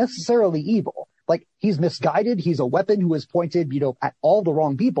 he's not necessarily evil. Like, he's misguided. He's a weapon who is pointed, at all the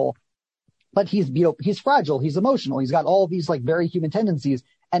wrong people. But he's fragile. He's emotional. He's got all of these like very human tendencies.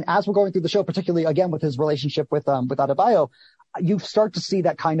 And as we're going through the show, particularly again with his relationship with Adebayo, you start to see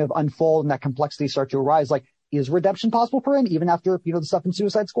that kind of unfold and that complexity start to arise. Like, is redemption possible for him even after, the stuff in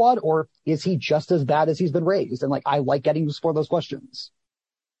Suicide Squad, or is he just as bad as he's been raised? And like, I like getting to explore those questions.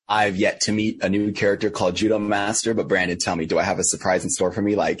 I've yet to meet a new character called Judo Master, but Brandon, tell me, do I have a surprise in store for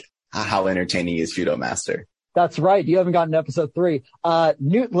me? Like, how entertaining is Judo Master? That's right. You haven't gotten episode 3.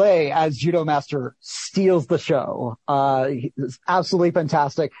 Newt Lay as Judo Master steals the show. It's absolutely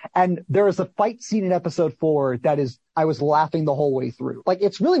fantastic. And there is a fight scene in episode 4 I was laughing the whole way through. Like,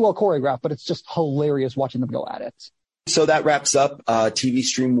 it's really well choreographed, but it's just hilarious watching them go at it. So that wraps up TV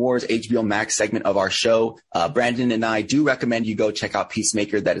Stream Wars HBO Max segment of our show. Brandon and I do recommend you go check out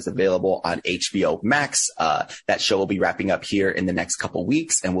Peacemaker. That is available on HBO Max. That show will be wrapping up here in the next couple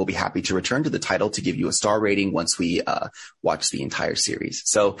weeks, and we'll be happy to return to the title to give you a star rating once we watch the entire series.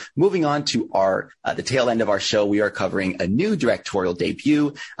 So moving on to the tail end of our show, we are covering a new directorial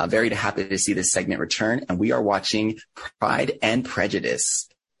debut. Very happy to see this segment return, and we are watching Pride and Prejudice,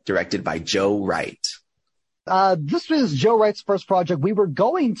 directed by Joe Wright. This was Joe Wright's first project. We were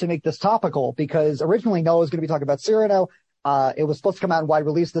going to make this topical because originally Noah was going to be talking about Cyrano. It was supposed to come out in wide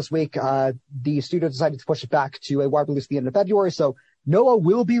release this week. The studio decided to push it back to a wide release at the end of February. So Noah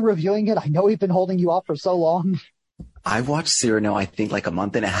will be reviewing it. I know we've been holding you off for so long. I watched Cyrano, I think like a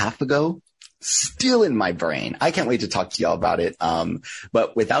month and a half ago. Still in my brain. I can't wait to talk to y'all about it.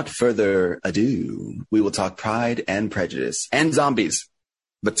 But without further ado, we will talk Pride and Prejudice and zombies.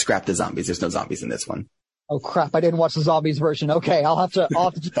 But scrap the zombies. There's no zombies in this one. Oh crap, I didn't watch the zombies version. Okay, I'll have to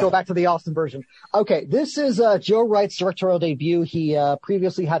just go back to the Austin version. Okay, this is Joe Wright's directorial debut. He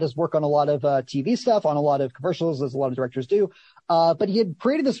previously had his work on a lot of TV stuff, on a lot of commercials, as a lot of directors do. But he had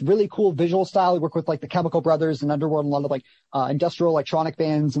created this really cool visual style. He worked with like the Chemical Brothers and Underworld, and a lot of like industrial electronic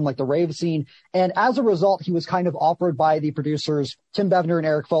bands and like the rave scene. And as a result, he was kind of offered by the producers Tim Bevner and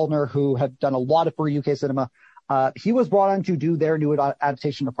Eric Feldner, who have done a lot for UK cinema. He was brought on to do their new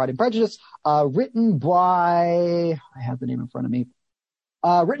adaptation of Pride and Prejudice, written by, I have the name in front of me,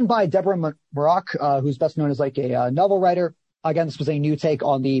 written by Deborah Mroch, who's best known as like a novel writer. Again, this was a new take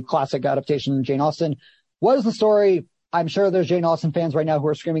on the classic adaptation, Jane Austen. What is the story? I'm sure there's Jane Austen fans right now who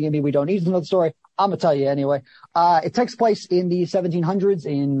are screaming at me, we don't need to know the story. I'm going to tell you anyway. It takes place in the 1700s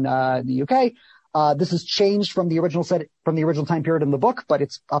in the UK. This is changed from the original time period in the book, but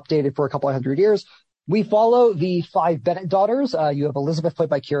it's updated for a couple of hundred years. We follow the 5 Bennet daughters. You have Elizabeth, played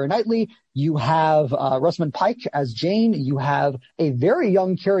by Keira Knightley. You have Rosamund Pike as Jane. You have a very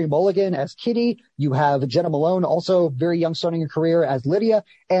young Carey Mulligan as Kitty. You have Jenna Malone, also very young, starting her career, as Lydia,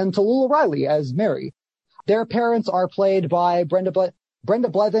 and Tallulah Riley as Mary. Their parents are played by Brenda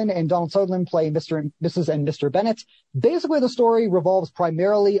Blethyn, and Donald Sutherland play Mrs. and Mr. Bennet. Basically, the story revolves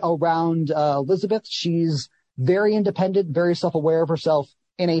primarily around Elizabeth. She's very independent, very self-aware of herself,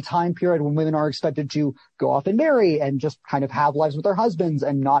 in a time period when women are expected to go off and marry and just kind of have lives with their husbands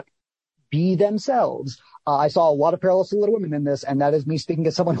and not be themselves. I saw a lot of parallels to Little Women in this, and that is me speaking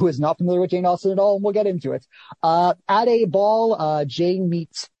as someone who is not familiar with Jane Austen at all, and we'll get into it. At a ball, Jane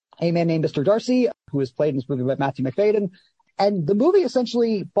meets a man named Mr. Darcy, who is played in this movie by Matthew Macfadyen. And the movie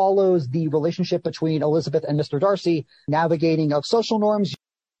essentially follows the relationship between Elizabeth and Mr. Darcy, navigating of social norms.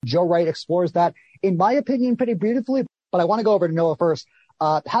 Joe Wright explores that, in my opinion, pretty beautifully, but I want to go over to Noah first.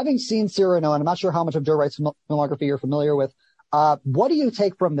 Having seen Cyrano, and I'm not sure how much of Joe Wright's filmography you're familiar with, what do you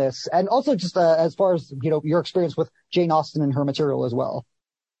take from this? And also just as far as, your experience with Jane Austen and her material as well.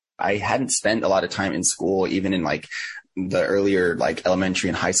 I hadn't spent a lot of time in school, even in like the earlier like elementary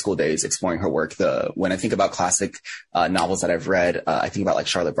and high school days, exploring her work. When I think about classic novels that I've read, I think about like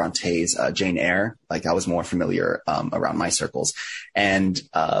Charlotte Bronte's Jane Eyre. Like I was more familiar around my circles. And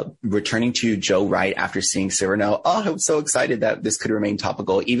returning to Joe Wright after seeing Cyrano, I'm so excited that this could remain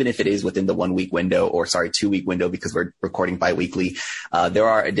topical, even if it is within the 1-week window, or 2-week window, because we're recording bi-weekly. There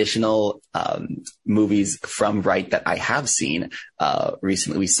are additional movies from Wright that I have seen.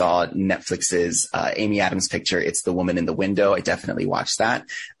 Recently we saw Netflix's Amy Adams picture, It's the Woman in the Window. I definitely watched that.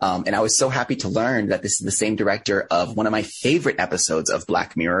 And I was so happy to learn that this is the same director of one of my favorite episodes of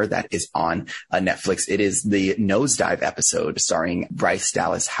Black Mirror that is on Netflix. It is the Nosedive episode starring Bryce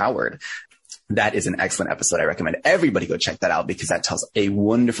Dallas Howard. That is an excellent episode. I recommend everybody go check that out, because that tells a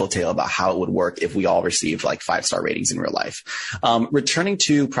wonderful tale about how it would work if we all received like 5-star ratings in real life. Returning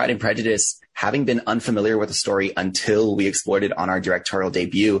to Pride and Prejudice, having been unfamiliar with the story until we explored it on our directorial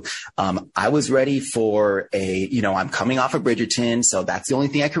debut, I was ready for I'm coming off of Bridgerton, so that's the only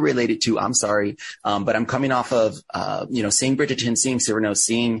thing I could relate it to. I'm sorry. But I'm coming off of, seeing Bridgerton, seeing Cyrano,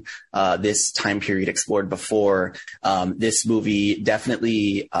 seeing this time period explored before. This movie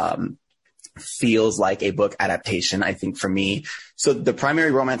definitely feels like a book adaptation, I think, for me. So the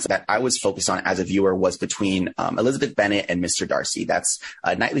primary romance that I was focused on as a viewer was between Elizabeth Bennet and Mr. Darcy. That's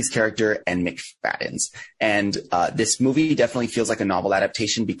Knightley's character and Macfadden's. And this movie definitely feels like a novel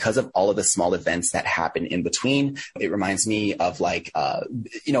adaptation because of all of the small events that happen in between. It reminds me of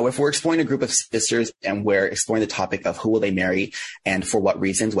if we're exploring a group of sisters and we're exploring the topic of who will they marry and for what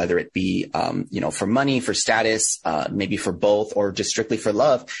reasons, whether it be, for money, for status, maybe for both, or just strictly for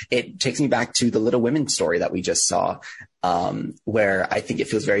love, it takes me back to the Little Women story that we just saw. Where I think it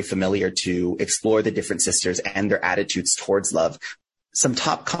feels very familiar to explore the different sisters and their attitudes towards love. Some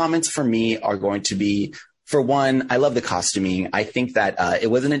top comments for me are going to be, for one, I love the costuming. I think that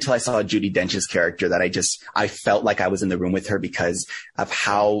it wasn't until I saw Judi Dench's character that I felt like I was in the room with her because of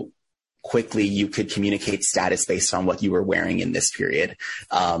how quickly you could communicate status based on what you were wearing in this period.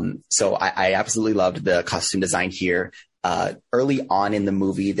 So I absolutely loved the costume design here. Early on in the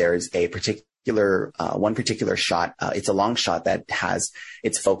movie, there's a one particular shot. It's a long shot that has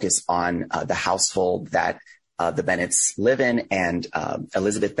its focus on the household that the Bennets live in, and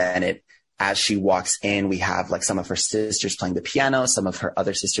Elizabeth Bennet. As she walks in, we have some of her sisters playing the piano, some of her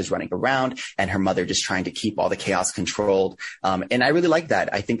other sisters running around, and her mother just trying to keep all the chaos controlled. And I really like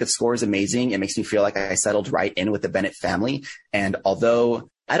that. I think the score is amazing. It makes me feel like I settled right in with the Bennet family. And although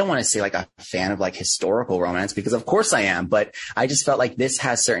I don't want to say a fan of historical romance, because of course I am, but I just felt like this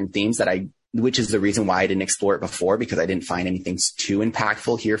has certain themes which is the reason why I didn't explore it before, because I didn't find anything too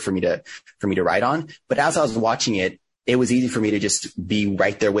impactful here for me to write on. But as I was watching it, it was easy for me to just be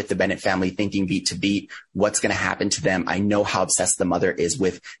right there with the Bennet family, thinking beat to beat, what's going to happen to them. I know how obsessed the mother is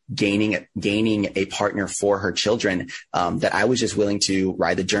with gaining a partner for her children, that I was just willing to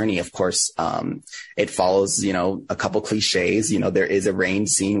ride the journey. Of course, it follows, a couple cliches. There is a rain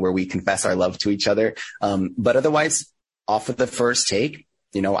scene where we confess our love to each other. But otherwise, off of the first take,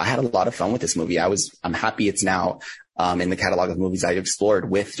 I had a lot of fun with this movie. I'm happy it's now in the catalog of movies I've explored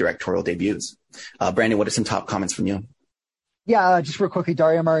with directorial debuts. Brandon, what are some top comments from you? Yeah, just real quickly,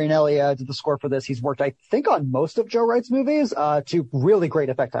 Dario Marianelli did the score for this. He's worked, I think, on most of Joe Wright's movies to really great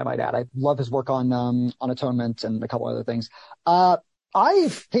effect, I might add. I love his work on Atonement and a couple other things. I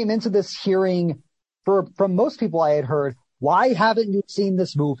came into this hearing from most people I had heard, why haven't you seen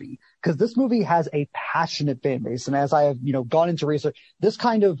this movie? Because this movie has a passionate fan base. And as I have, gone into research, this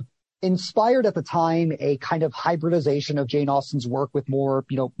kind of inspired at the time a kind of hybridization of Jane Austen's work with more,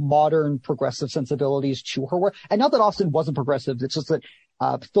 modern progressive sensibilities to her work. And not that Austen wasn't progressive. It's just that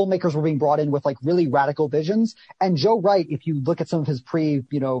filmmakers were being brought in with really radical visions. And Joe Wright, if you look at some of his pre-Pride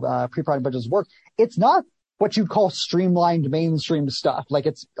and Prejudice work, it's not what you'd call streamlined mainstream stuff.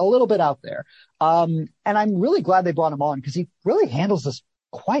 It's a little bit out there. And I'm really glad they brought him on because he really handles this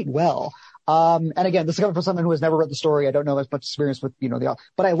quite well. And again, this is coming from someone who has never read the story. I don't know as much experience with,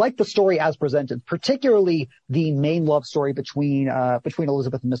 but I like the story as presented, particularly the main love story between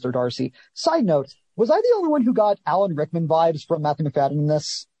Elizabeth and Mr. Darcy. Side note, was I the only one who got Alan Rickman vibes from Matthew Macfadden in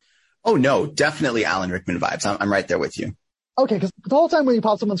this? Oh no, definitely Alan Rickman vibes. I'm right there with you. Okay. Cause the whole time when he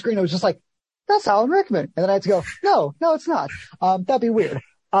pops up on screen, I was just like, that's Alan Rickman. And then I had to go, no, it's not. That'd be weird.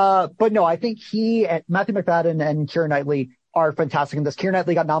 But no, I think Matthew Macfadden and Keira Knightley are fantastic in this. Keira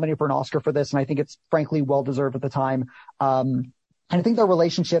Knightley got nominated for an Oscar for this, and I think it's frankly well-deserved at the time. And I think their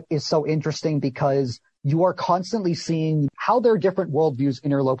relationship is so interesting because you are constantly seeing how their different worldviews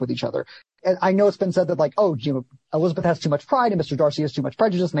interlope with each other. And I know it's been said that Elizabeth has too much pride and Mr. Darcy has too much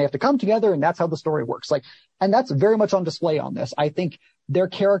prejudice and they have to come together and that's how the story works. And that's very much on display on this. I think their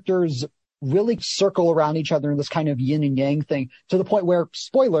characters really circle around each other in this kind of yin and yang thing to the point where,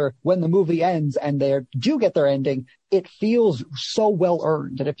 spoiler, when the movie ends and they do get their ending, it feels so well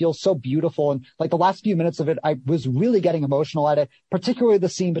earned and it feels so beautiful. And the last few minutes of it, I was really getting emotional at it, particularly the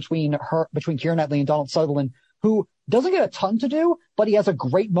scene between Keira Knightley and Donald Sutherland, who doesn't get a ton to do, but he has a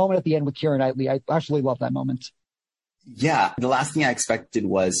great moment at the end with Keira Knightley. I actually love that moment. Yeah. The last thing I expected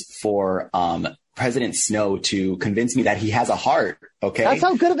was for, President Snow to convince me that he has a heart. Okay. That's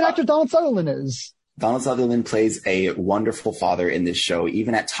how good of an actor Donald Sutherland is. Donald Sutherland plays a wonderful father in this show,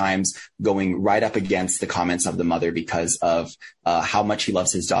 even at times going right up against the comments of the mother because of how much he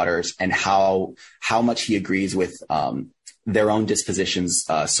loves his daughters and how much he agrees with their own dispositions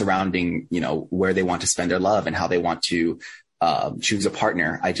surrounding, where they want to spend their love and how they want to choose a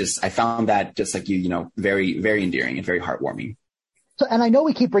partner. I found that just like you, very, very endearing and very heartwarming. So, and I know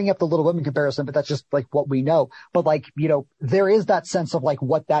we keep bringing up the Little Women comparison, but that's just like what we know. But like, there is that sense of like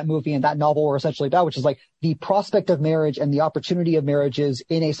what that movie and that novel were essentially about, which is like the prospect of marriage and the opportunity of marriages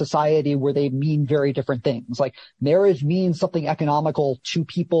in a society where they mean very different things. Like marriage means something economical to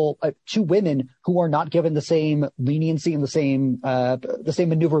people, to women who are not given the same leniency and the same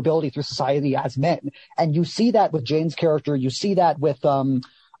maneuverability through society as men. And you see that with Jane's character. You see that with,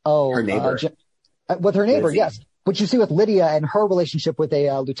 her neighbor. With her neighbor, Lizzie. yes. Which you see with Lydia and her relationship with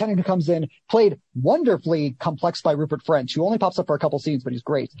a lieutenant who comes in, played wonderfully complex by Rupert French, who only pops up for a couple scenes, but he's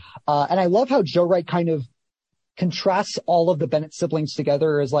great. And I love how Joe Wright kind of contrasts all of the Bennett siblings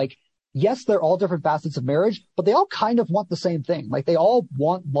together as like, yes, they're all different facets of marriage, but they all kind of want the same thing. Like they all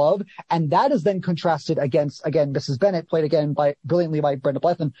want love. And that is then contrasted against, again, Mrs. Bennett, played again brilliantly by Brenda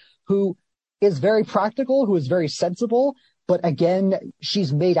Blethyn, who is very practical, who is very sensible. But again,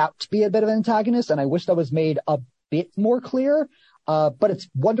 she's made out to be a bit of an antagonist, and I wish that was made a bit more clear. But it's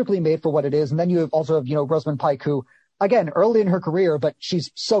wonderfully made for what it is. And then you also have, Rosamund Pike, who, again, early in her career, but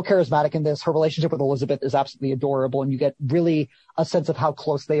she's so charismatic in this. Her relationship with Elizabeth is absolutely adorable, and you get really a sense of how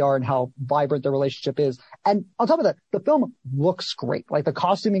close they are and how vibrant their relationship is. And on top of that, the film looks great. Like the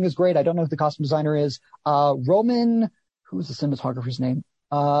costuming is great. I don't know who the costume designer is. Who's the cinematographer's name?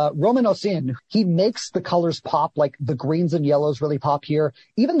 Roman Ossian, he makes the colors pop, like the greens and yellows really pop here.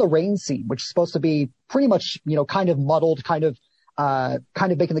 Even the rain scene, which is supposed to be pretty much, kind of muddled, kind of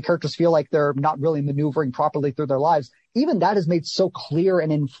making the characters feel like they're not really maneuvering properly through their lives. Even that is made so clear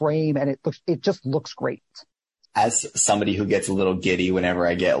and in frame, and it just looks great. As somebody who gets a little giddy whenever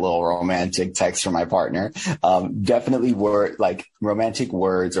I get a little romantic text from my partner, definitely romantic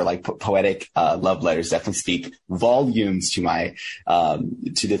words or like poetic love letters definitely speak volumes to my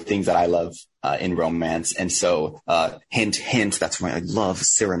to the things that I love in romance. And so hint, that's why I love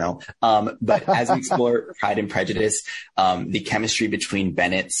Cyrano. But as we explore Pride and Prejudice, the chemistry between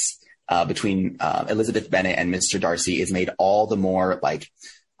Elizabeth Bennet and Mr. Darcy is made all the more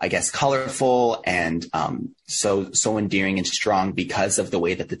colorful and so endearing and strong because of the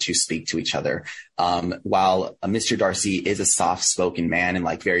way that the two speak to each other. While Mr. Darcy is a soft-spoken man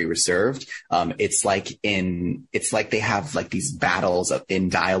and very reserved, it's like they have these battles in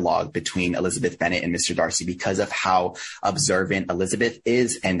dialogue between Elizabeth Bennet and Mr. Darcy because of how observant Elizabeth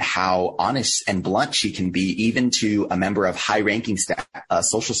is and how honest and blunt she can be, even to a member of high-ranking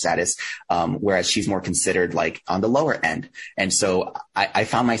social status, whereas she's more considered on the lower end. And so I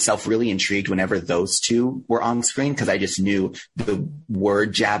found myself really intrigued whenever those two were on screen, because I just knew the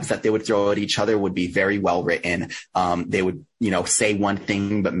word jabs that they would throw at each other would be very well written. They would, say one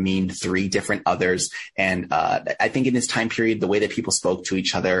thing but mean three different others. And I think in this time period, the way that people spoke to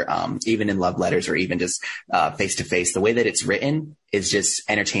each other, even in love letters or even just face to face, the way that it's written is just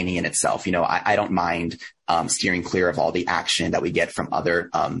entertaining in itself. I don't mind steering clear of all the action that we get from other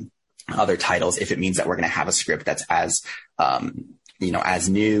titles if it means that we're going to have a script that's as as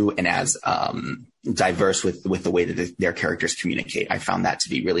new and as diverse with the way that their characters communicate. I found that to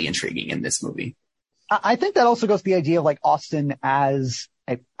be really intriguing in this movie. I think that also goes to the idea of Austen as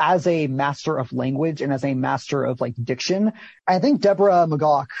a master of language and as a master of diction. I think Deborah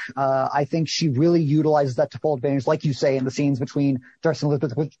McGough, I think she really utilizes that to full advantage, like you say, in the scenes between Darcy and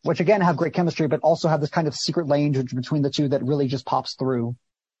Elizabeth, which again have great chemistry, but also have this kind of secret language between the two that really just pops through.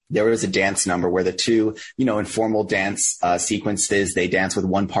 There was a dance number where the two, informal dance sequences, they dance with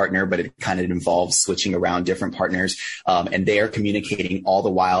one partner, but it kind of involves switching around different partners. And they are communicating all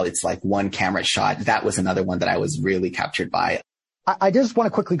the while. It's like one camera shot. That was another one that I was really captured by. I just want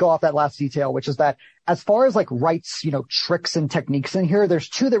to quickly go off that last detail, which is that as far as Wright's, tricks and techniques in here, there's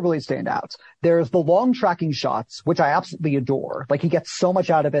two that really stand out. There's the long tracking shots, which I absolutely adore. He gets so much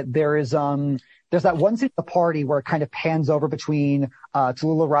out of it. There's that one scene at the party where it kind of pans over between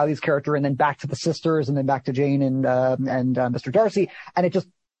Tallulah Riley's character and then back to the sisters and then back to Jane and Mr. Darcy. And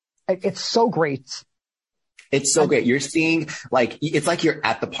it's so great. It's so great. You're seeing it's like you're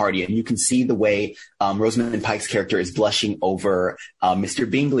at the party and you can see the way Rosamund Pike's character is blushing over Mr.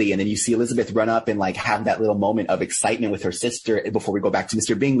 Bingley. And then you see Elizabeth run up and have that little moment of excitement with her sister before we go back to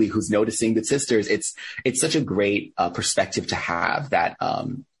Mr. Bingley, who's noticing the sisters. It's such a great perspective to have that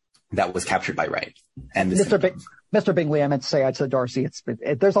was captured by Wright. And Mr. Bingley, I meant to say, I said Darcy.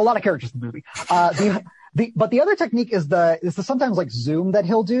 There's a lot of characters in the movie. But the other technique is the sometimes zoom that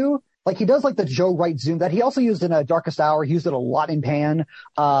he'll do. He does the Joe Wright zoom that he also used in Darkest Hour. He used it a lot in Pan.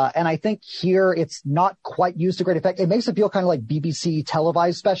 And I think here it's not quite used to great effect. It makes it feel kind of like BBC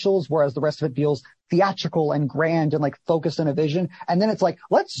televised specials, whereas the rest of it feels theatrical and grand and focused in a vision. And then it's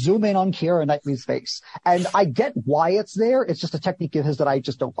let's zoom in on Keira Knightley's face. And I get why it's there. It's just a technique of his that I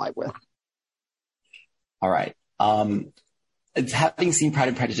just don't vibe with. All right. having seen Pride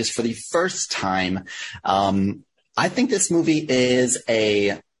and Prejudice for the first time, I think this movie is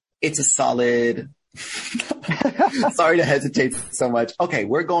it's a solid. Sorry to hesitate so much. Okay,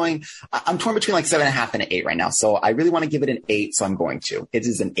 I'm torn between like 7.5 and an 8 right now. So I really want to give it an 8. So I'm going to. It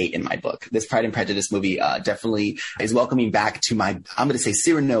is an 8 in my book. This Pride and Prejudice movie, definitely is welcoming back to I'm going to say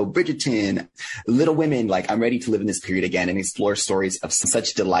Cyrano, Bridgerton, Little Women. Like I'm ready to live in this period again and explore stories of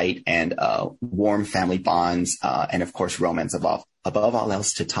such delight and, warm family bonds, and of course, romance above all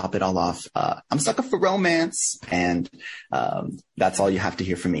else to top it all off. I'm sucker for romance, and, that's all you have to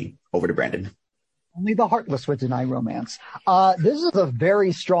hear from me. Over to Brandon. Only the heartless would deny romance. This is a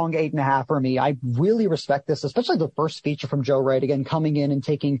very strong 8.5 for me. I really respect this, especially the first feature from Joe Wright, again, coming in and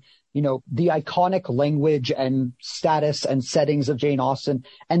taking, the iconic language and status and settings of Jane Austen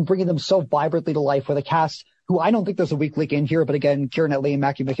and bringing them so vibrantly to life with a cast who I don't think there's a weak link in here, but again, Keira Knightley and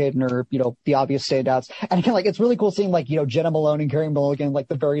Matthew McFadyen are, the obvious standouts. And again, like, it's really cool seeing Jenna Malone and Carey Mulligan,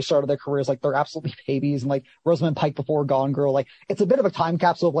 the very start of their careers, they're absolutely babies, and Rosamund Pike before Gone Girl. It's a bit of a time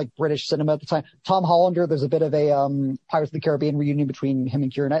capsule of British cinema at the time. Tom Hollander, there's a bit of a, Pirates of the Caribbean reunion between him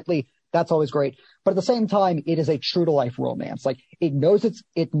and Keira Knightley. That's always great. But at the same time, it is a true to life romance. It knows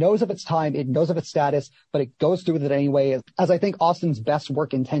of its time, it knows of its status, but it goes through with it anyway, as I think Austen's best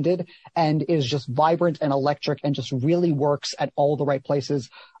work intended, and is just vibrant and electric and just really works at all the right places.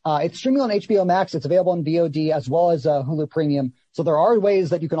 It's streaming on HBO Max. It's available on VOD as well as Hulu Premium. So there are ways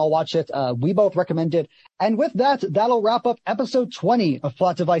that you can all watch it. We both recommend it. And with that, that'll wrap up episode 20 of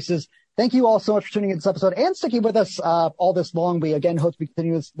Plot Devices. Thank you all so much for tuning in this episode and sticking with us all this long. We, again, hope to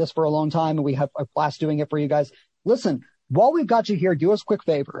continue this for a long time, and we have a blast doing it for you guys. Listen, while we've got you here, do us a quick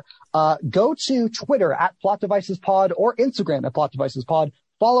favor. Go to Twitter at Plot Devices Pod or Instagram at Plot Devices Pod.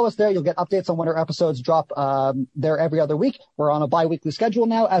 Follow us there. You'll get updates on when our episodes drop there every other week. We're on a bi-weekly schedule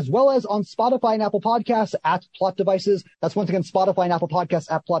now, as well as on Spotify and Apple Podcasts at Plot Devices. That's once again Spotify and Apple Podcasts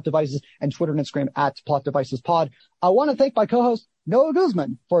at Plot Devices, and Twitter and Instagram at Plot Devices Pod. I want to thank my co-host, Noah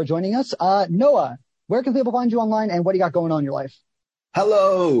Guzman, for joining us. Noah, where can people find you online, and what do you got going on in your life?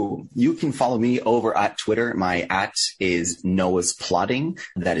 Hello. You can follow me over at Twitter. My @ is Noah's Plotting.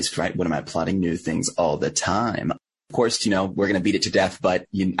 That is right. What am I plotting? New things all the time. Of course, we're going to beat it to death, but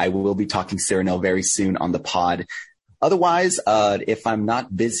I will be talking Cyrano very soon on the pod. Otherwise, if I'm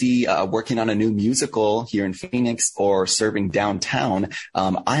not busy working on a new musical here in Phoenix or serving downtown,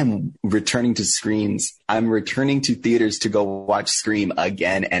 I am returning to screens. I'm returning to theaters to go watch Scream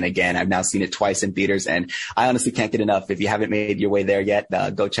again and again. I've now seen it twice in theaters, and I honestly can't get enough. If you haven't made your way there yet,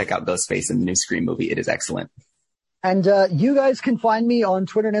 go check out Ghostface and the new Scream movie. It is excellent. And you guys can find me on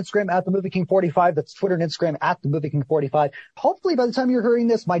Twitter and Instagram at TheMovieKing45. That's Twitter and Instagram at TheMovieKing45. Hopefully by the time you're hearing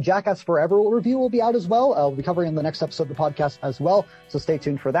this, my Jackass Forever review will be out as well. We'll be covering in the next episode of the podcast as well, so stay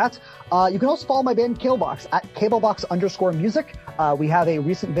tuned for that. You can also follow my band Cablebox at Cablebox_music. We have a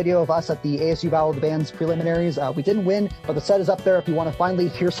recent video of us at the ASU Battle of the Bands preliminaries. We didn't win, but the set is up there if you want to finally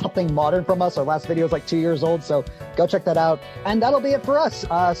hear something modern from us. Our last video is 2 years old, so go check that out. And that'll be it for us.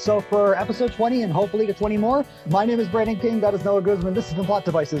 So for episode 20 and hopefully to 20 more, my name is Brandon King. That is Noah Guzman. This has been Plot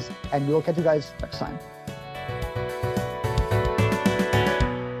Devices, and we will catch you guys next time.